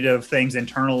speed of things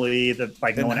internally. That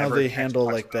like no one how ever they handle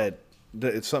like about. that.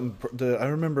 It's something. I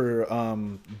remember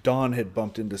Don had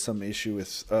bumped into some issue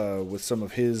with some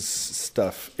of his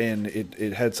stuff, and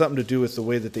it had something to do with the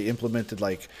way that they implemented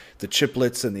like the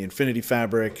chiplets and the Infinity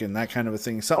Fabric and that kind of a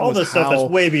thing. Something all the stuff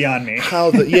that's way beyond me.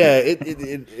 How the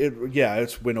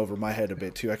it's went over my head a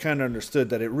bit too. I kind of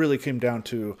understood that it really came down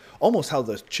to almost how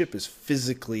the chip is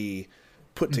physically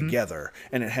put together,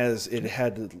 and it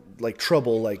had like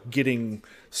trouble like getting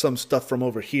some stuff from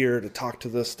over here to talk to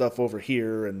this stuff over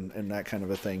here and that kind of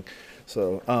a thing.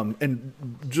 So and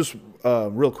just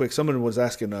real quick, someone was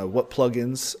asking what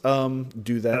plugins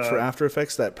do that for After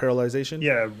Effects, that parallelization.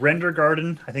 Yeah, Render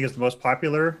Garden I think is the most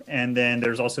popular, and then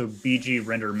there's also BG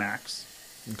Render Max.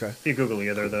 Okay, if you Google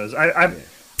either of those,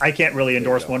 I can't really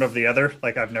endorse one over the other.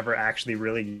 Like I've never actually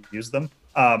really used them.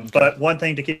 But one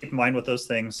thing to keep in mind with those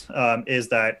things is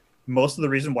that most of the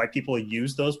reason why people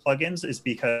use those plugins is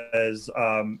because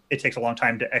it takes a long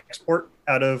time to export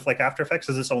out of like After Effects,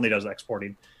 because this only does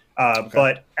exporting.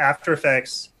 But After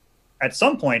Effects, at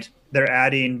some point, they're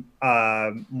adding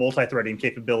multi-threading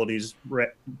capabilities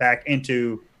back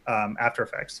into After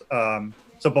Effects.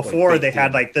 So before they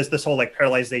had like this whole like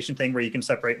parallelization thing where you can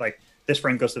separate like this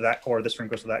frame goes to that core, this frame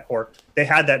goes to that core. They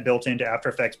had that built into After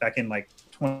Effects back in like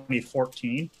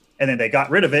 2014, and then they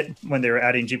got rid of it when they were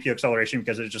adding GPU acceleration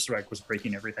because it just like was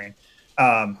breaking everything.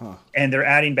 And they're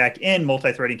adding back in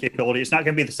multi-threading capability. It's not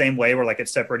going to be the same way where like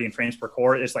it's separating frames per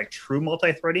core. It's like true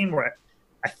multi-threading where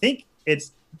I think they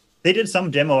did some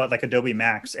demo at like Adobe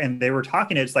Max, and they were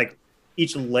talking, it's like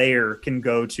each layer can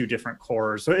go to different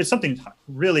cores. So it's something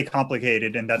really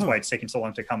complicated, and that's why it's taking so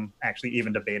long to come actually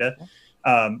even to beta.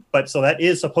 But so that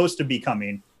is supposed to be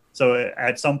coming. So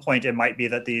at some point, it might be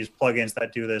that these plugins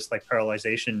that do this like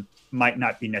parallelization might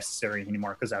not be necessary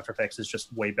anymore because After Effects is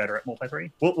just way better at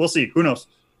multi-threading. We'll see. Who knows?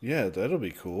 Yeah, that'll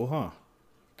be cool, huh?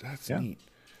 That's neat.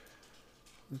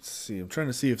 Let's see. I'm trying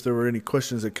to see if there were any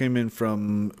questions that came in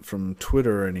from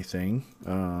Twitter or anything.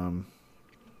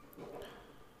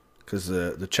 Because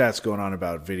the chat's going on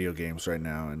about video games right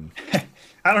now, and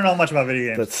I don't know much about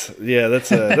video games.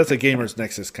 That's a Gamers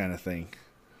Nexus kind of thing.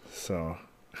 So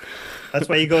that's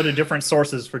why you go to different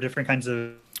sources for different kinds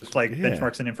of like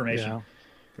benchmarks and information. Yeah.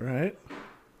 Right.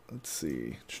 Let's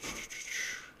see.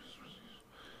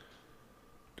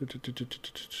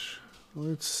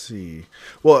 Let's see.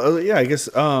 Well, I guess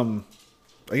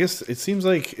it seems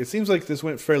like this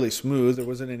went fairly smooth. There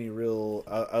wasn't any real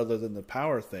other than the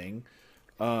power thing.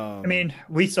 I mean,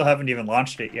 we still haven't even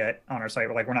launched it yet on our site.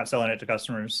 We're not selling it to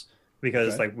customers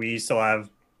because like we still have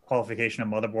qualification of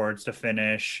motherboards to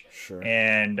finish. Sure.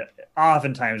 And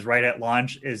oftentimes right at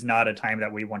launch is not a time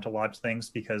that we want to launch things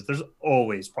because there's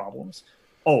always problems.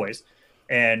 Always.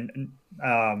 And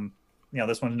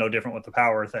this one's no different with the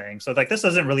power thing. So like this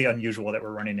isn't really unusual that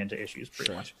we're running into issues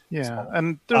pretty much. Yeah. So,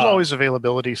 and there's always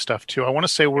availability stuff too. I want to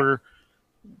say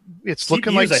it's CPUs,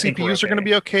 looking like I think CPUs are going to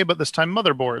be okay, but this time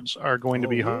motherboards are going to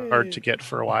be hard to get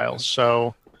for a while.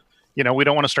 So, we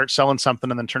don't want to start selling something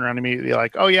and then turn around and immediately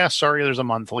like, oh yeah, sorry, there's a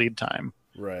month lead time.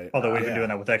 Right. Although we've been doing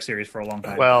that with X Series for a long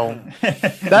time. Well,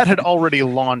 that had already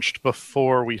launched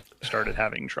before we started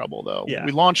having trouble, though. Yeah.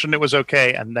 We launched and it was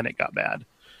okay, and then it got bad.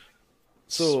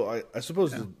 So I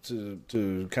suppose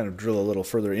to kind of drill a little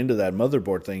further into that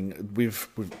motherboard thing, we've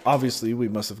obviously we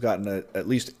must have gotten at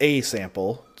least a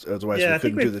sample, otherwise we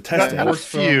couldn't do the testing. A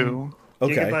few.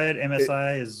 Okay. Gigabyte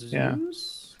MSI is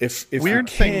Zeus. If weird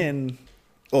thing.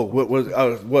 Oh,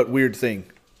 what weird thing?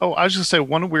 Oh, I was going to say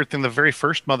one weird thing. The very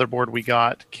first motherboard we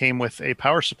got came with a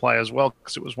power supply as well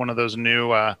because it was one of those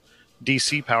new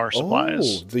DC power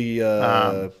supplies.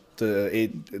 Oh,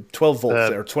 the 12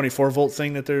 volt or 24 volt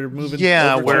thing that they're moving.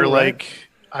 Yeah, where like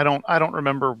I don't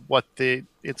remember what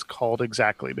it's called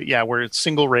exactly, but yeah, where it's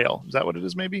single rail. Is that what it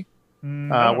is? Maybe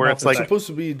where it's like supposed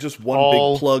to be just one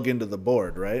big plug into the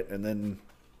board, right? And then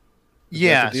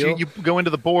so you go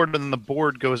into the board, and then the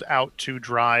board goes out to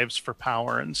drives for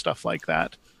power and stuff like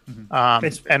that. Mm-hmm.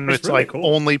 It's really like cool.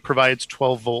 Only provides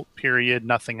 12 volt period,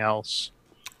 nothing else.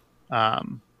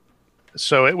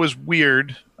 So it was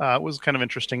weird. It was kind of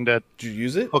interesting to Did you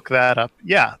use it? Hook that up.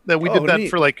 Yeah, we did that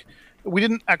for like we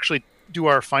didn't actually do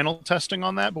our final testing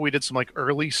on that, but we did some like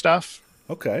early stuff.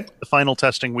 Okay. The final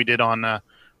testing we did on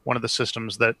one of the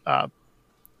systems that our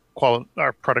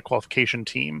product qualification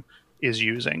team is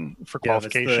using for Yeah,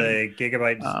 that's qualification. the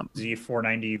Gigabyte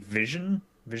Z490 Vision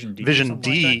D. Vision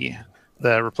D,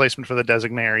 the replacement for the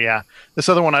Designator. Yeah, this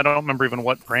other one I don't remember even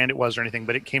what brand it was or anything,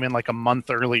 but it came in like a month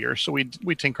earlier, so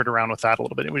we tinkered around with that a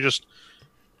little bit. It was just,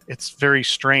 it's very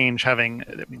strange having.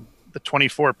 I mean, the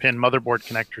 24-pin motherboard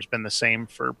connector has been the same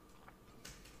for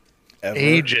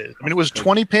ages. I mean, it was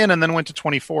 20 pin and then went to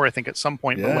 24, I think, at some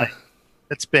point. Yeah. But like,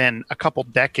 it's been a couple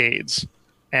decades,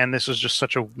 and this was just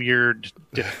such a weird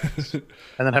difference. And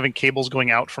then having cables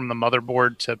going out from the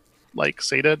motherboard to like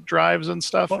SATA drives and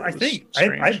stuff. Well, I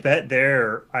bet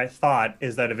I thought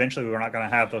is that eventually we're not going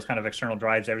to have those kind of external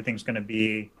drives. Everything's going to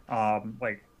be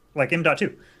like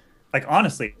M.2. Like,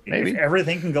 honestly, Maybe. if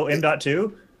everything can go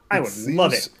M.2, I would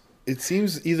love it. It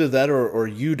seems either that or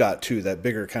U.2, that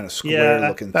bigger kind of square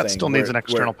looking thing. That still needs an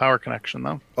external power connection,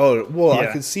 though. Oh, well, Yeah.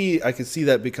 I could see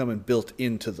that becoming built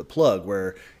into the plug,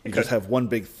 where you just have one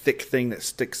big thick thing that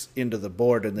sticks into the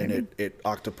board, and then it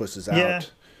octopuses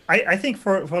out. I think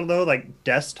for though, like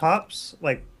desktops,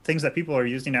 like things that people are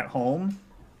using at home,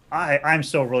 I'm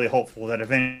still really hopeful that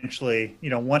eventually,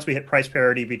 once we hit price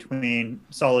parity between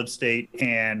solid state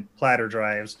and platter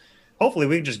drives, hopefully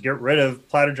we can just get rid of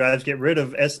platter drives, get rid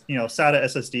of SATA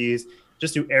SSDs,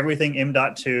 just do everything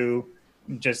M.2.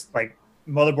 Just like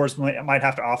motherboards might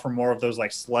have to offer more of those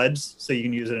like sleds, so you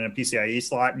can use it in a PCIe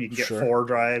slot and you can get 4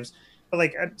 drives. But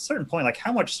like at a certain point, like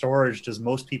how much storage does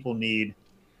most people need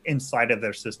inside of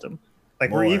their system?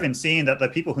 Like we're even seeing that the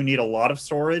people who need a lot of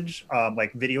storage,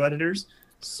 like video editors,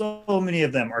 so many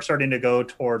of them are starting to go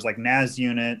towards like NAS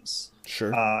units,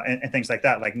 and things like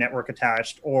that, like network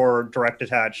attached or direct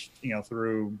attached,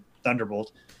 through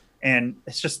Thunderbolt. And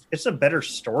it's a better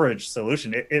storage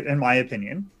solution, in my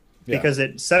opinion, because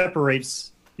it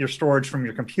separates your storage from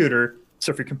your computer.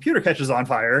 So if your computer catches on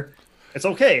fire, it's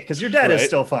okay because your data is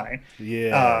still fine.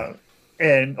 Yeah.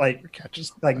 And like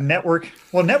network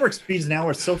speeds now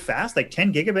are so fast, like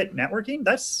 10 gigabit networking,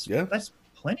 that's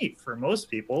plenty for most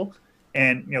people.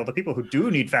 And the people who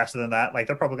do need faster than that, like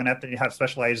they're probably going to have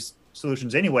specialized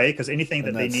solutions anyway, because anything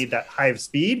that they need that high of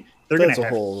speed, they're going to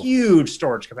have huge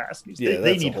storage capacities.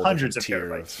 They need hundreds of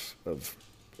terabytes.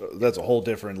 That's a whole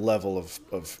different level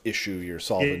of issue you're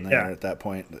solving there at that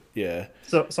point. Yeah.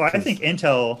 So I think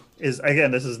Intel is,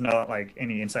 again, this is not like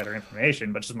any insider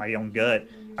information, but just my own gut.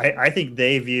 I think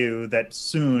they view that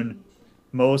soon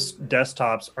most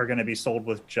desktops are going to be sold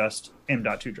with just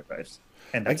M.2 drives.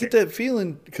 And I get that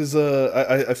feeling because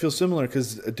I feel similar,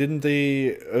 because didn't they?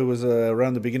 It was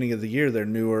around the beginning of the year, their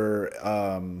newer.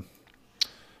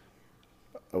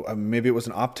 Maybe it was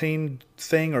an Optane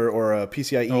thing or a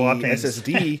PCIe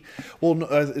SSD. Well,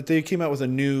 they came out with a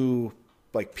new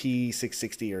like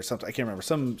P660 or something. I can't remember,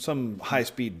 some high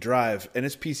speed drive, and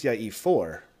it's PCIe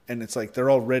 4, and it's like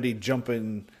they're already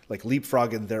jumping, like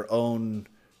leapfrogging their own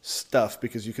stuff,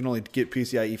 because you can only get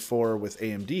PCIe 4 with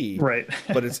AMD, right?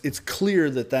 But it's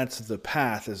clear that that's the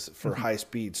path is for high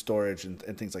speed storage and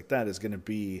things like that is going to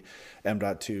be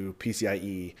M.2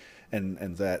 PCIe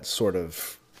and that sort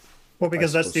of. Well,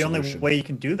 because that's the only way you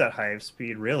can do that high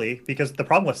speed, really. Because the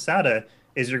problem with SATA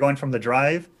is you're going from the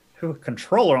drive to a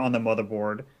controller on the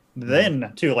motherboard,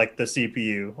 then to like the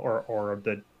CPU or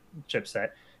the chipset.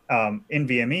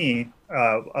 NVMe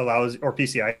allows, or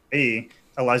PCIe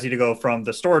allows you to go from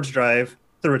the storage drive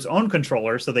through its own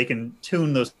controller, so they can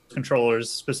tune those controllers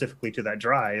specifically to that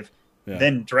drive,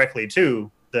 then directly to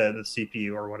the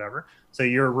CPU or whatever. So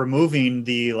you're removing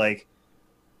the like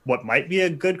what might be a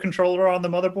good controller on the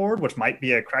motherboard, which might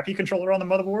be a crappy controller on the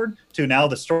motherboard, to now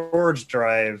the storage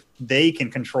drive, they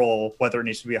can control whether it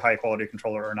needs to be a high quality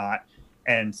controller or not.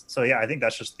 And so, I think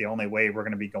that's just the only way we're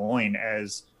going to be going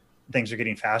as things are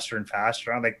getting faster and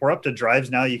faster. Like we're up to drives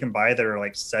now you can buy that are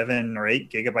like 7 or 8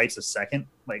 gigabytes a second.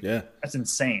 Like that's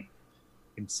insane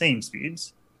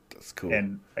speeds. That's cool.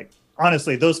 And like,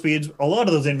 honestly, those speeds, a lot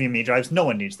of those NVMe drives, no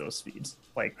one needs those speeds,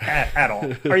 like at all.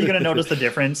 Are you going to notice the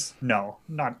difference? No,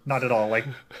 not at all. Like,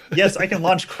 yes, I can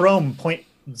launch Chrome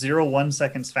 0.01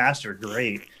 seconds faster.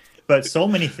 Great. But so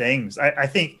many things, I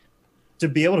think to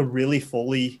be able to really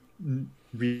fully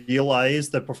realize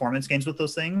the performance gains with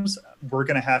those things, we're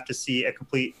going to have to see a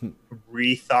complete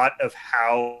rethought of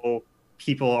how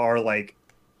people are like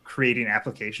creating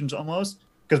applications almost.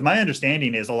 Because my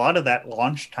understanding is a lot of that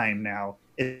launch time now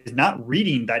is not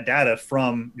reading that data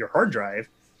from your hard drive,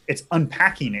 it's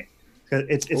unpacking it.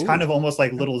 It's kind of almost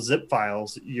like little zip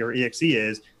files, your exe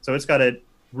is. So it's got to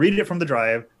read it from the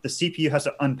drive, the CPU has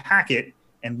to unpack it,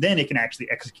 and then it can actually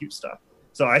execute stuff.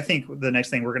 So I think the next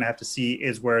thing we're going to have to see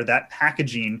is where that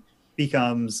packaging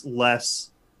becomes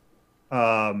less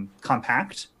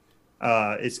compact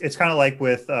It's kind of like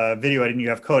with video editing, you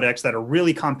have codecs that are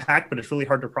really compact, but it's really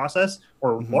hard to process,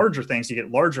 or larger things, you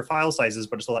get larger file sizes,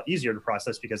 but it's a lot easier to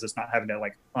process because it's not having to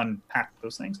like unpack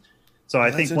those things. So I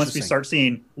think once we start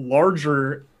seeing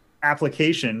larger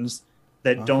applications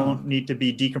that don't need to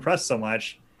be decompressed so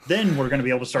much, then we're going to be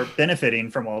able to start benefiting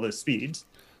from all those speeds.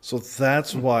 So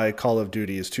that's why Call of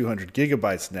Duty is 200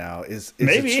 gigabytes now. Is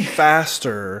Maybe it's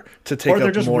faster to take or they're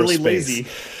up just more really space. lazy,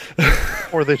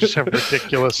 or they just have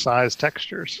ridiculous size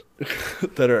textures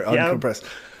that are uncompressed.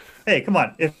 Hey, come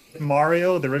on! If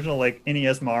Mario, the original like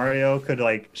NES Mario, could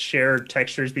like share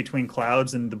textures between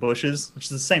clouds and the bushes, which is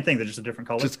the same thing, they're just a different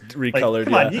color, just recolored.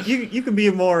 Like, come on, you can be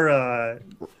more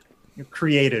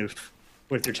creative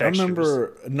with your textures. I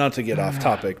remember, not to get off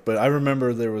topic, but I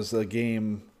remember there was a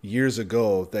game years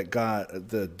ago that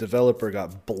the developer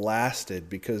got blasted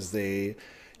because they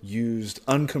used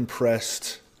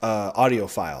uncompressed audio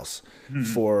files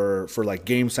for like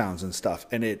game sounds and stuff,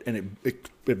 and it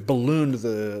ballooned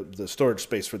the storage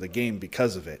space for the game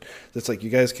because of it. It's like, you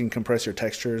guys can compress your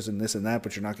textures and this and that,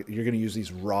 but you're going to use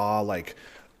these raw like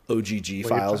OGG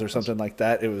files or something like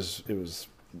that. It was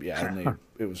and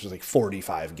it was just like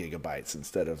 45 gigabytes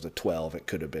instead of the 12 it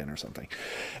could have been or something.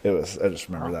 I just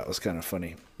remember that was kind of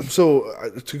funny. So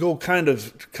to go kind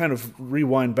of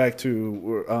rewind back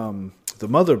to the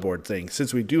motherboard thing,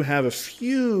 since we do have a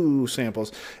few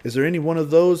samples, is there any one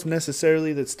of those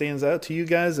necessarily that stands out to you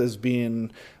guys as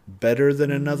being better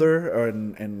than another?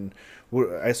 And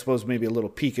I suppose maybe a little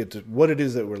peek at what it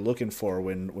is that we're looking for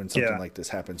when something like this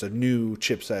happens. A new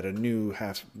chipset, a new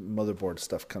half motherboard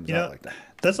stuff comes out like that.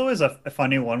 That's always a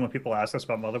funny one when people ask us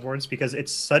about motherboards, because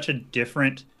it's such a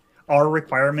different, our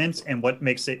requirements and what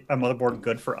makes it a motherboard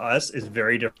good for us is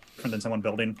very different than someone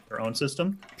building their own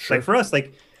system. Sure. Like for us,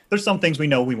 like there's some things we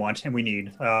know we want and we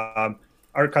need.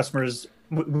 Our customers,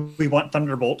 we want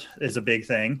Thunderbolt is a big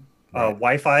thing. Right.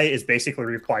 Wi-Fi is basically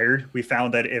required. We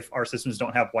found that if our systems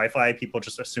don't have Wi-Fi, people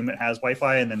just assume it has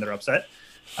Wi-Fi and then they're upset.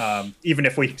 Even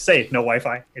if we say no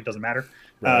Wi-Fi, it doesn't matter.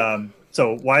 Right.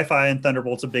 So Wi-Fi and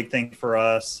Thunderbolt's a big thing for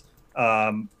us.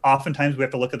 Oftentimes we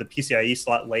have to look at the PCIe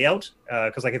slot layout,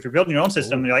 because like if you're building your own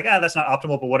system, you're like, that's not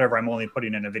optimal, but whatever, I'm only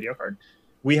putting in a video card.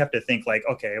 We have to think like,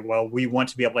 okay, well, we want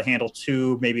to be able to handle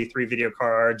 2, maybe 3 video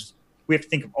cards. We have to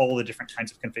think of all the different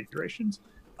kinds of configurations.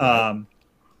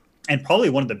 And probably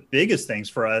one of the biggest things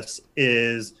for us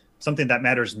is something that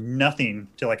matters nothing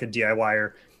to like a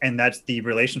DIYer, and that's the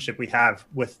relationship we have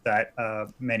with that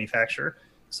manufacturer.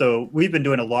 So we've been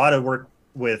doing a lot of work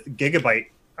with Gigabyte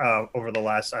over the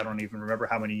last, I don't even remember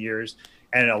how many years.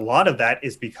 And a lot of that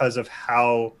is because of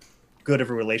how good of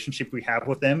a relationship we have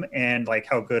with them, and like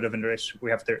how good of a relationship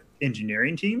we have with their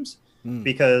engineering teams,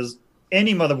 because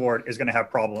any motherboard is going to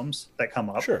have problems that come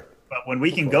up. Sure. But when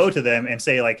we can go to them and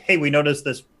say like, hey, we noticed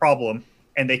this problem,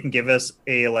 and they can give us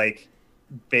a like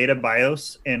beta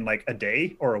BIOS in like a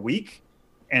day or a week,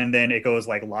 and then it goes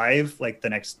like live like the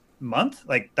next month,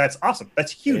 like that's awesome.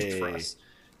 That's huge for us.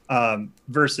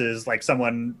 Versus like some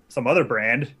other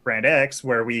brand X,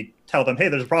 where we tell them, hey,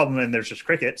 there's a problem, and there's just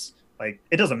crickets. Like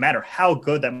it doesn't matter how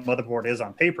good that motherboard is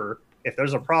on paper. If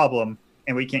there's a problem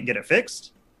and we can't get it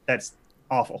fixed, that's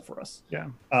awful for us. Yeah.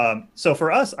 So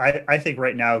for us, I think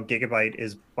right now Gigabyte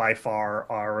is by far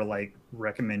our like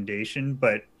recommendation,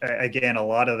 but again, a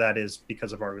lot of that is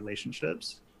because of our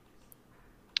relationships.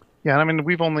 Yeah, I mean,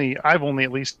 I've only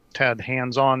at least had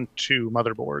hands-on 2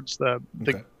 motherboards: the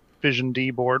Vision D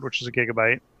board, which is a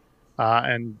Gigabyte,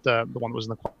 and the one that was in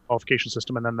the qualification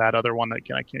system, and then that other one that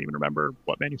I can't even remember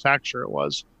what manufacturer it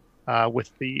was, with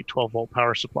the 12-volt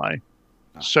power supply.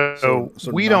 So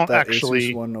we don't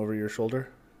actually Asus one over your shoulder.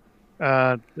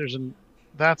 That's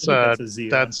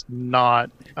not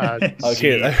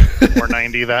okay.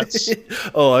 490. That's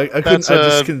I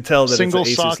just can tell that single it's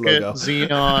an Asus socket logo.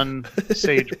 Xeon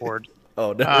Sage board.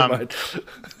 Oh, never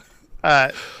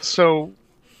mind. So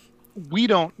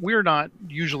we're not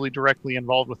usually directly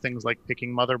involved with things like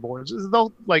picking motherboards.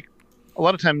 They'll like a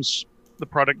lot of times the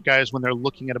product guys, when they're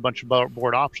looking at a bunch of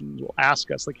board options, will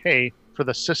ask us like, hey, for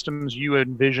the systems you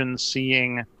envision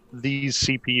seeing these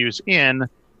CPUs in,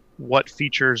 what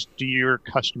features do your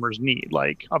customers need?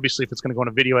 Like, obviously, if it's going to go in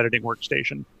a video editing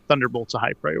workstation, Thunderbolt's a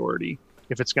high priority.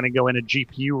 If it's going to go in a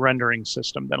GPU rendering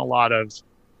system, then a lot of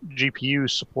GPU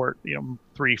support, 3-4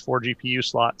 GPU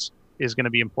slots is going to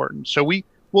be important. So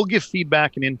we'll give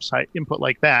feedback and input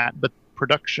like that, but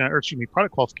product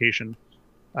qualification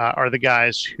are the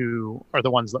guys who are the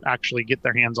ones that actually get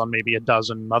their hands on maybe a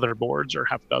dozen motherboards or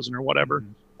half a dozen or whatever,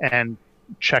 and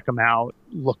check them out,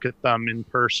 look at them in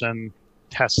person,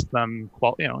 test them,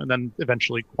 and then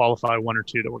eventually qualify 1 or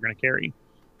 2 that we're going to carry.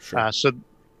 Sure. So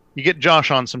You get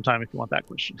Josh on sometime if you want that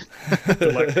question.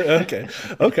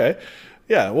 Okay.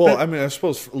 Yeah. Well, I mean, I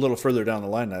suppose a little further down the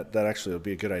line that actually would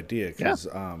be a good idea because,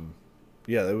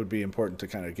 yeah, that would be important to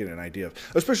kind of get an idea of,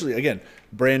 especially again,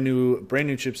 brand new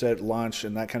chipset launch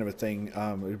and that kind of a thing.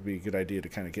 It would be a good idea to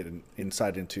kind of get an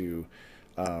insight into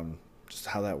just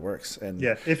how that works. And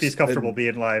yeah, if he's comfortable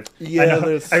being live.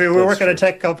 Yeah, I mean, we work at a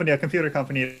tech company, a computer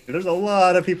company. There's a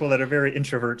lot of people that are very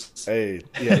introverts. Hey,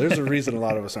 yeah, there's a reason a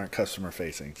lot of us aren't customer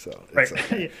facing. So right,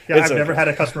 I've never had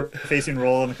a customer facing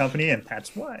role in the company, and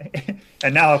that's why.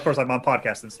 And now, of course, I'm on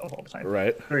podcasts and stuff all the time.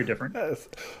 Right, very different.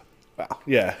 Wow.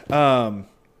 Yeah.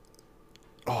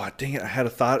 Oh, dang it! I had a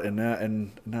thought and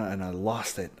I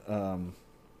lost it.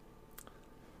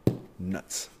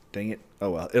 Nuts. Dang it. Oh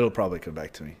well, it'll probably come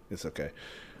back to me. It's okay.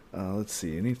 Let's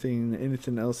see.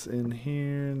 Anything else in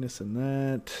here? This and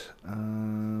that.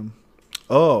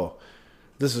 Oh,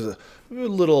 this is a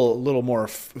little more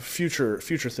future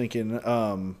thinking,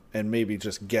 and maybe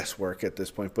just guesswork at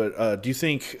this point. But do you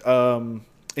think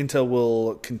Intel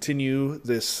will continue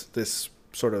this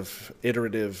sort of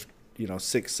iterative,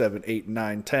 6, 7, 8,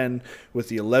 9, 10 with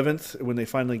the 11th when they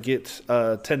finally get 10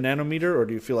 nanometer, or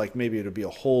do you feel like maybe it'll be a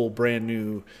whole brand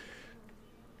new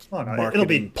it'll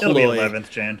be 11th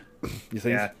gen. You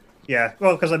think? Yeah.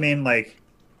 Well, because I mean, like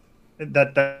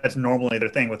that's normally their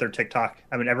thing with their TikTok.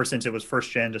 I mean, ever since it was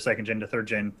first gen to second gen to third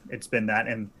gen, it's been that.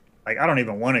 And like, I don't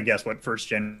even want to guess what first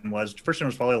gen was. First gen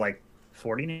was probably like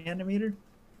 40 nanometer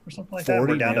or something like that.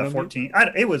 We're down to 14.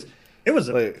 It was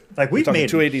like we've made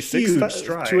 286 huge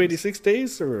strides. 286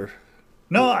 days or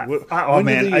no? I'm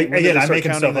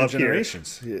making stuff up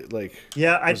generations. Here.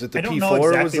 Was it the I don't P4 know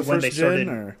exactly was the when first they started.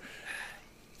 Gen, or?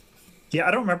 Yeah,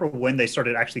 I don't remember when they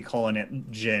started actually calling it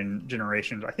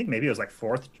generations. I think maybe it was like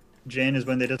fourth gen is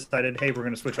when they decided, hey, we're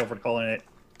going to switch over to calling it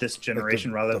this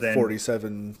generation rather than 40,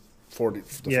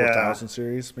 4000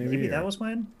 series. Maybe that was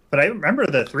when. But I remember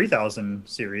the 3000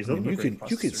 series. I mean,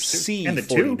 you could see and the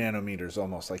 40 nanometers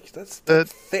almost, like that's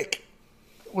thick.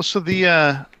 Well, so the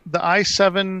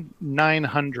i7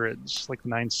 900s, like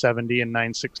 970 and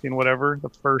 960 and whatever,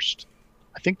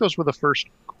 I think those were the first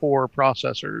core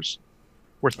processors.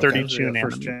 Were 32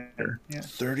 nanometer.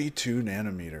 32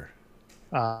 nanometer.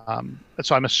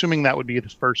 So I'm assuming that would be the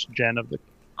first gen of the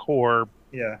core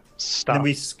stuff. And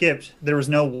we skipped. There was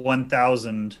no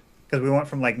 1000 because we went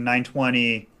from like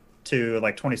 920 to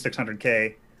like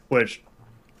 2600K, which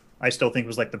I still think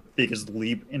was like the biggest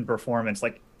leap in performance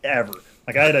like ever.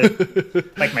 Like I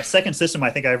had like my second system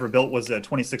I think I ever built was a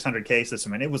 2600K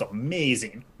system, and it was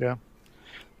amazing. Yeah.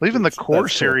 Well, even the core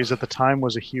series at the time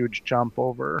was a huge jump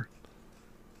over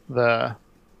the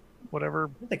whatever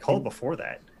what they called before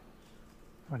that.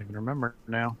 I don't even remember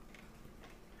now.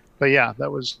 But yeah, that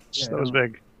was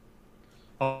big.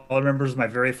 All I remember is my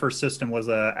very first system was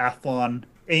a AMD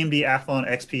Athlon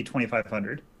XP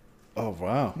 2500. Oh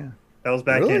wow! Yeah, that was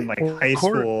back in like high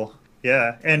school.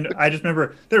 Yeah, and I just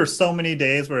remember there were so many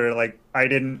days where like I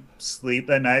didn't sleep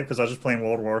that night because I was just playing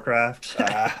World of Warcraft.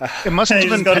 It must have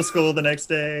been go to school the next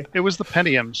day. It was the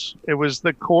Pentiums. It was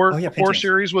the core. Core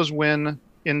series was when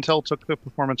Intel took the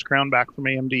performance crown back from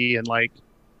AMD in like,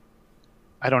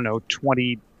 I don't know,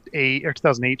 2008 or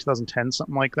 2008, 2010,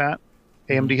 something like that.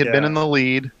 AMD had been in the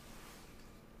lead.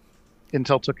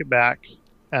 Intel took it back,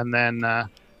 and then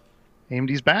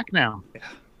AMD's back now.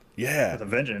 Yeah, with a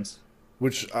vengeance.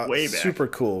 Which super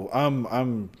cool.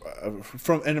 I'm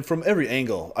from every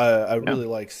angle. I really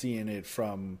like seeing it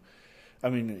from.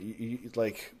 I mean,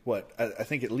 like what I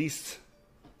think at least.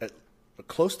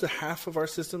 Close to half of our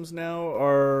systems now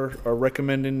are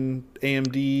recommending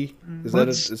AMD. Is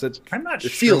that? I'm not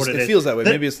sure what it is. It feels that way.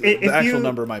 Maybe the actual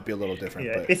number might be a little different.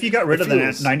 Yeah, but if you got rid of the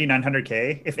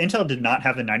 9900K, if Intel did not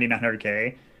have the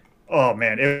 9900K, oh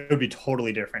man, it would be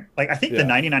totally different. Like I think the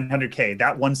 9900K,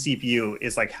 that one CPU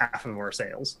is like half of our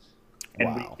sales,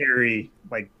 and we carry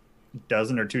like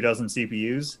dozen or 2 dozen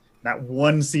CPUs. That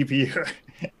one CPU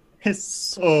is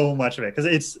so much of it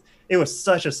because it was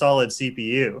such a solid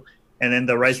CPU. And then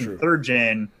the Ryzen 3rd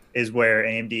gen is where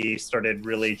AMD started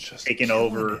really taking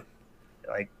over.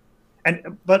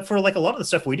 But for like a lot of the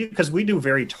stuff we do, because we do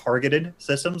very targeted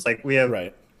systems, like we have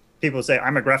people say,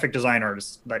 I'm a graphic design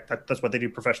artist. Like that's what they do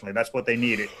professionally. That's what they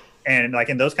needed. And like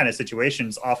in those kind of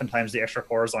situations, oftentimes the extra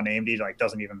cores on AMD like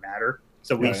doesn't even matter.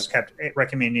 So we just kept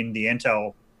recommending the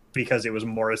Intel because it was a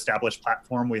more established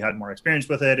platform. We had more experience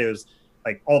with it. It was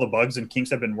like all the bugs and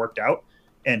kinks have been worked out.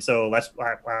 And so that's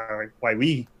why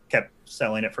we kept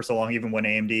selling it for so long, even when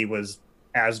AMD was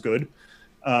as good.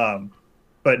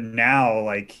 But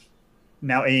now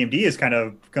AMD is kind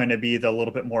of going to be the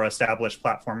little bit more established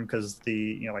platform because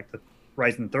the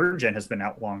Ryzen 3rd gen has been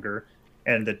out longer.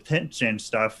 and the 10th gen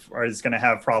stuff is going to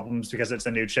have problems because it's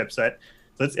a new chipset.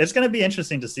 So it's going to be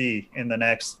interesting to see in the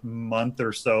next month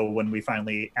or so when we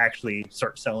finally actually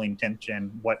start selling 10th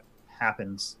gen what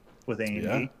happens with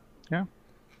AMD. Yeah.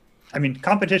 I mean,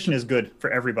 competition is good for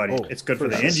everybody. Oh, it's good for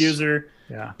the sure. end user.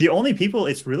 Yeah. The only people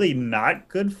it's really not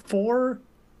good for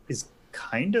is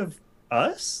kind of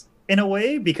us in a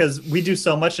way, because we do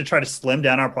so much to try to slim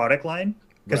down our product line.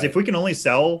 Because if Right. we can only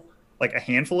sell like a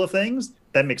handful of things,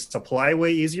 that makes supply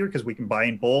way easier because we can buy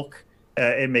in bulk.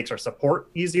 It makes our support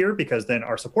easier because then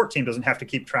our support team doesn't have to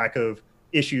keep track of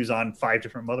issues on 5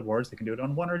 different motherboards. They can do it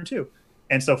on 1 or 2.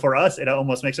 And so for us, it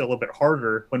almost makes it a little bit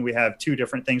harder when we have 2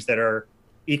 different things that are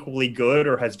equally good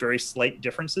or has very slight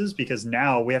differences, because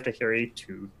now we have to carry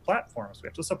 2 platforms. We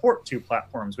have to support 2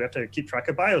 platforms. We have to keep track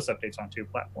of BIOS updates on 2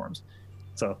 platforms.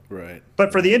 So, Right.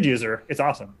 but for the end user, it's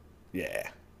awesome. Yeah.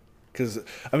 Because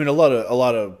I mean, a lot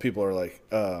of people are like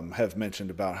have mentioned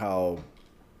about how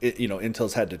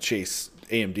Intel's had to chase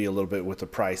AMD a little bit with the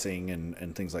pricing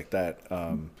and things like that.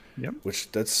 Yep.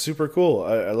 Which that's super cool.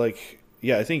 I like.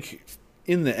 Yeah, I think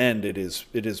in the end it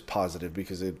is positive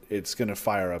because it's going to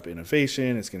fire up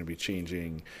innovation. It's going to be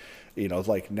changing.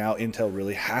 Like now Intel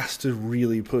really has to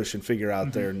really push and figure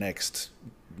out their next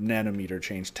nanometer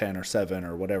change, 10 or 7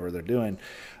 or whatever they're doing,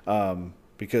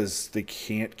 because they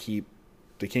can't keep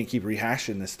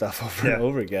rehashing this stuff over and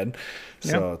over again.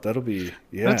 So that'll be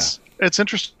It's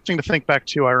interesting to think back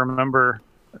too. I remember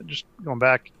just going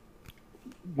back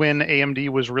when AMD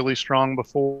was really strong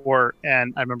before,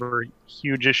 and I remember a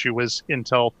huge issue was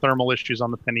Intel thermal issues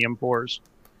on the Pentium 4s,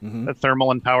 the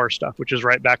thermal and power stuff, which is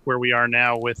right back where we are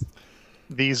now with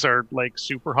these are like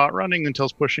super hot running.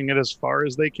 Intel's pushing it as far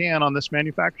as they can on this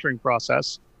manufacturing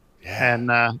process. Yeah.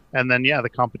 And then the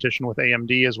competition with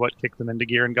AMD is what kicked them into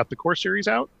gear and got the Core series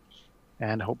out,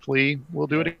 and hopefully we'll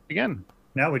do it again.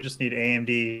 Now we just need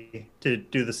AMD to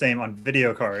do the same on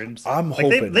video cards. I'm like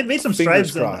hoping. they've made some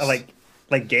Fingers strides in, crossed.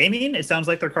 like gaming. It sounds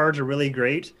like their cards are really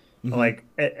great, like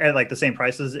at like the same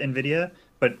price as Nvidia.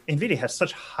 But Nvidia has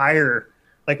such higher,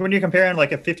 like when you're comparing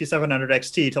like a 5700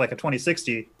 XT to like a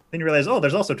 2060, then you realize, oh,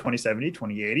 there's also 2070,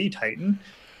 2080 Titan.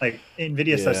 Like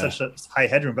Nvidia has such a high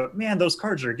headroom, but man, those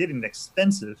cards are getting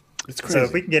expensive. It's crazy. So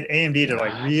if we can get AMD to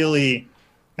like really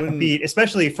compete,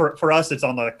 especially for us, it's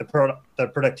on the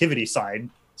productivity side.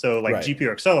 So like GPU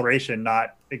acceleration,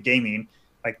 not the gaming.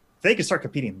 Like if they could start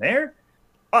competing there,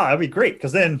 that'd be great.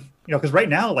 Because then because right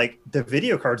now like the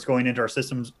video cards going into our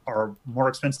systems are more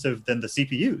expensive than the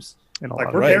CPUs.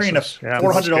 Like we're carrying a $400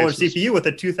 CPU with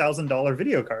a $2,000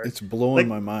 video card. It's blowing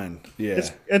my mind. Yeah,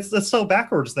 it's so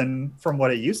backwards than from what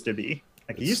it used to be.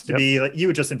 Like it used to be like you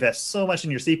would just invest so much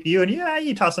in your CPU and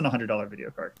you toss in $100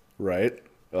 video card. Right.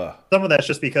 Some of that's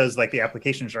just because like the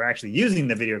applications are actually using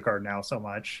the video card now so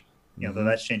much.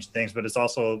 That's changed things, but it's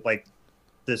also like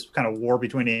this kind of war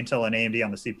between Intel and AMD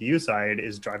on the CPU side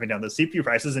is driving down the CPU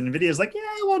prices, and Nvidia is like,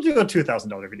 we'll do a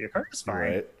 $2,000 video card. It's fine.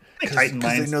 Right. Because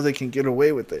they know they can get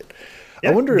away with it. Yeah,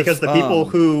 I wonder because if, the people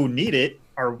who need it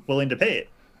are willing to pay it.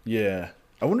 Yeah.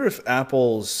 I wonder if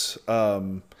Apple's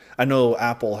I know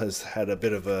Apple has had a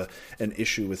bit of an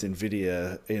issue with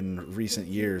Nvidia in recent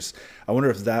years. I wonder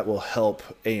if that will help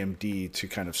AMD to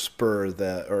kind of spur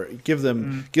that, or give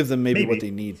them maybe what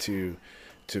they need to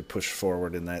push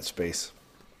forward in that space.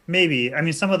 Maybe. I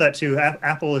mean, some of that too.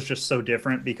 Apple is just so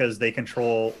different because they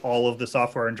control all of the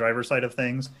software and driver side of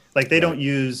things. Like they don't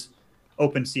use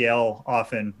OpenCL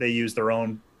often. They use their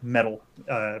own Metal,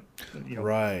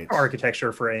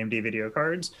 architecture for AMD video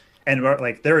cards. And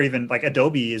like they're even like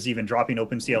Adobe is even dropping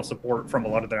OpenCL support from a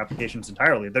lot of their applications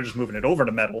entirely. They're just moving it over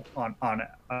to Metal on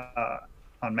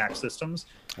Mac systems.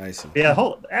 I see. Yeah, the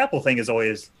whole Apple thing is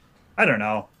always, I don't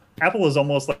know. Apple is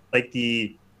almost like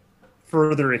the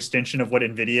further extension of what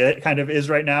NVIDIA kind of is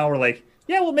right now. We're like,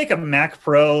 we'll make a Mac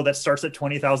Pro that starts at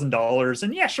 $20,000,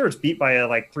 and sure, it's beat by a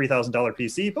like $3,000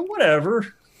 PC, but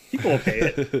whatever, people will pay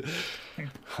it.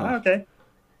 Okay.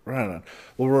 Right on.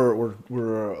 Well,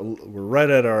 we're right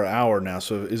at our hour now.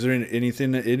 So, is there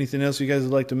anything else you guys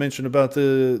would like to mention about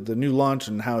the new launch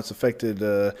and how it's affected?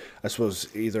 I suppose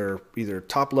either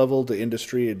top level, the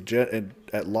industry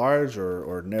at large,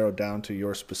 or narrowed down to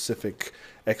your specific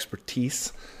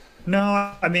expertise.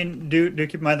 No, I mean, do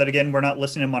keep in mind that, again, we're not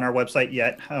listing them on our website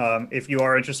yet. If you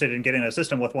are interested in getting a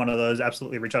system with one of those,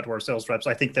 absolutely reach out to our sales reps.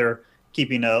 I think they're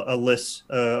keeping a list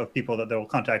of people that they'll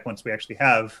contact once we actually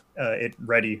have it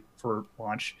ready for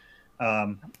launch.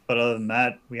 But other than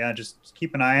that, just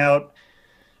keep an eye out.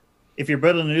 If you're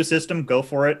building a new system, go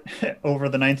for it over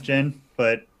the 9th gen.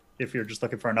 But if you're just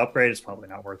looking for an upgrade, it's probably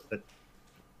not worth it.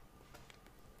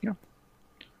 Yeah.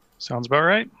 Sounds about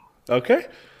right. Okay.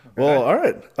 Well, all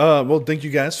right. Well, thank you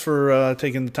guys for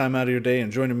taking the time out of your day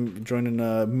and joining me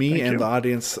Thank and you. the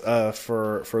audience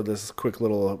for this quick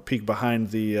little peek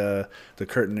behind the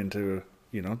curtain into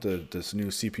this new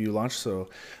CPU launch. So,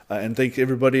 and thank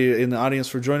everybody in the audience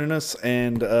for joining us.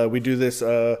 And we do this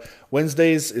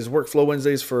Wednesdays is Workflow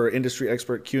Wednesdays for industry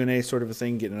expert Q&A sort of a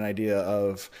thing, getting an idea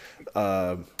of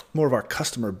more of our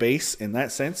customer base in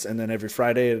that sense. And then every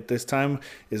Friday at this time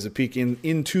is a peek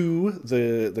into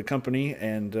the company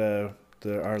and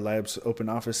our lab's open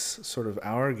office sort of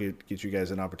hour, get you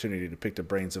guys an opportunity to pick the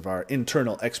brains of our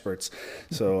internal experts.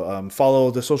 So follow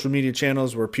the social media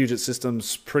channels. We're Puget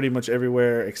Systems pretty much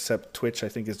everywhere except Twitch. I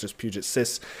think it's just Puget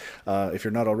Sys. If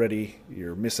you're not already,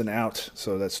 you're missing out.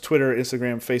 So that's Twitter,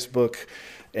 Instagram, Facebook,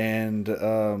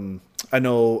 and I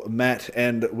know Matt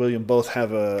and William both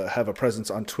have a presence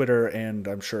on Twitter and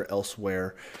I'm sure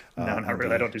elsewhere. No, not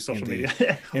really. I don't do social media.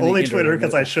 in Only the Twitter internet.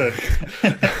 because I should.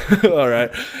 All right,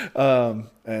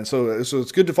 and so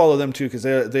it's good to follow them too because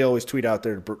they always tweet out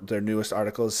their newest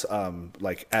articles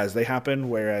like as they happen,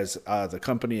 whereas the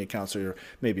company accounts are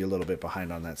maybe a little bit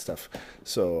behind on that stuff.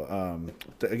 So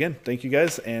again, thank you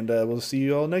guys, and we'll see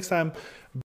you all next time.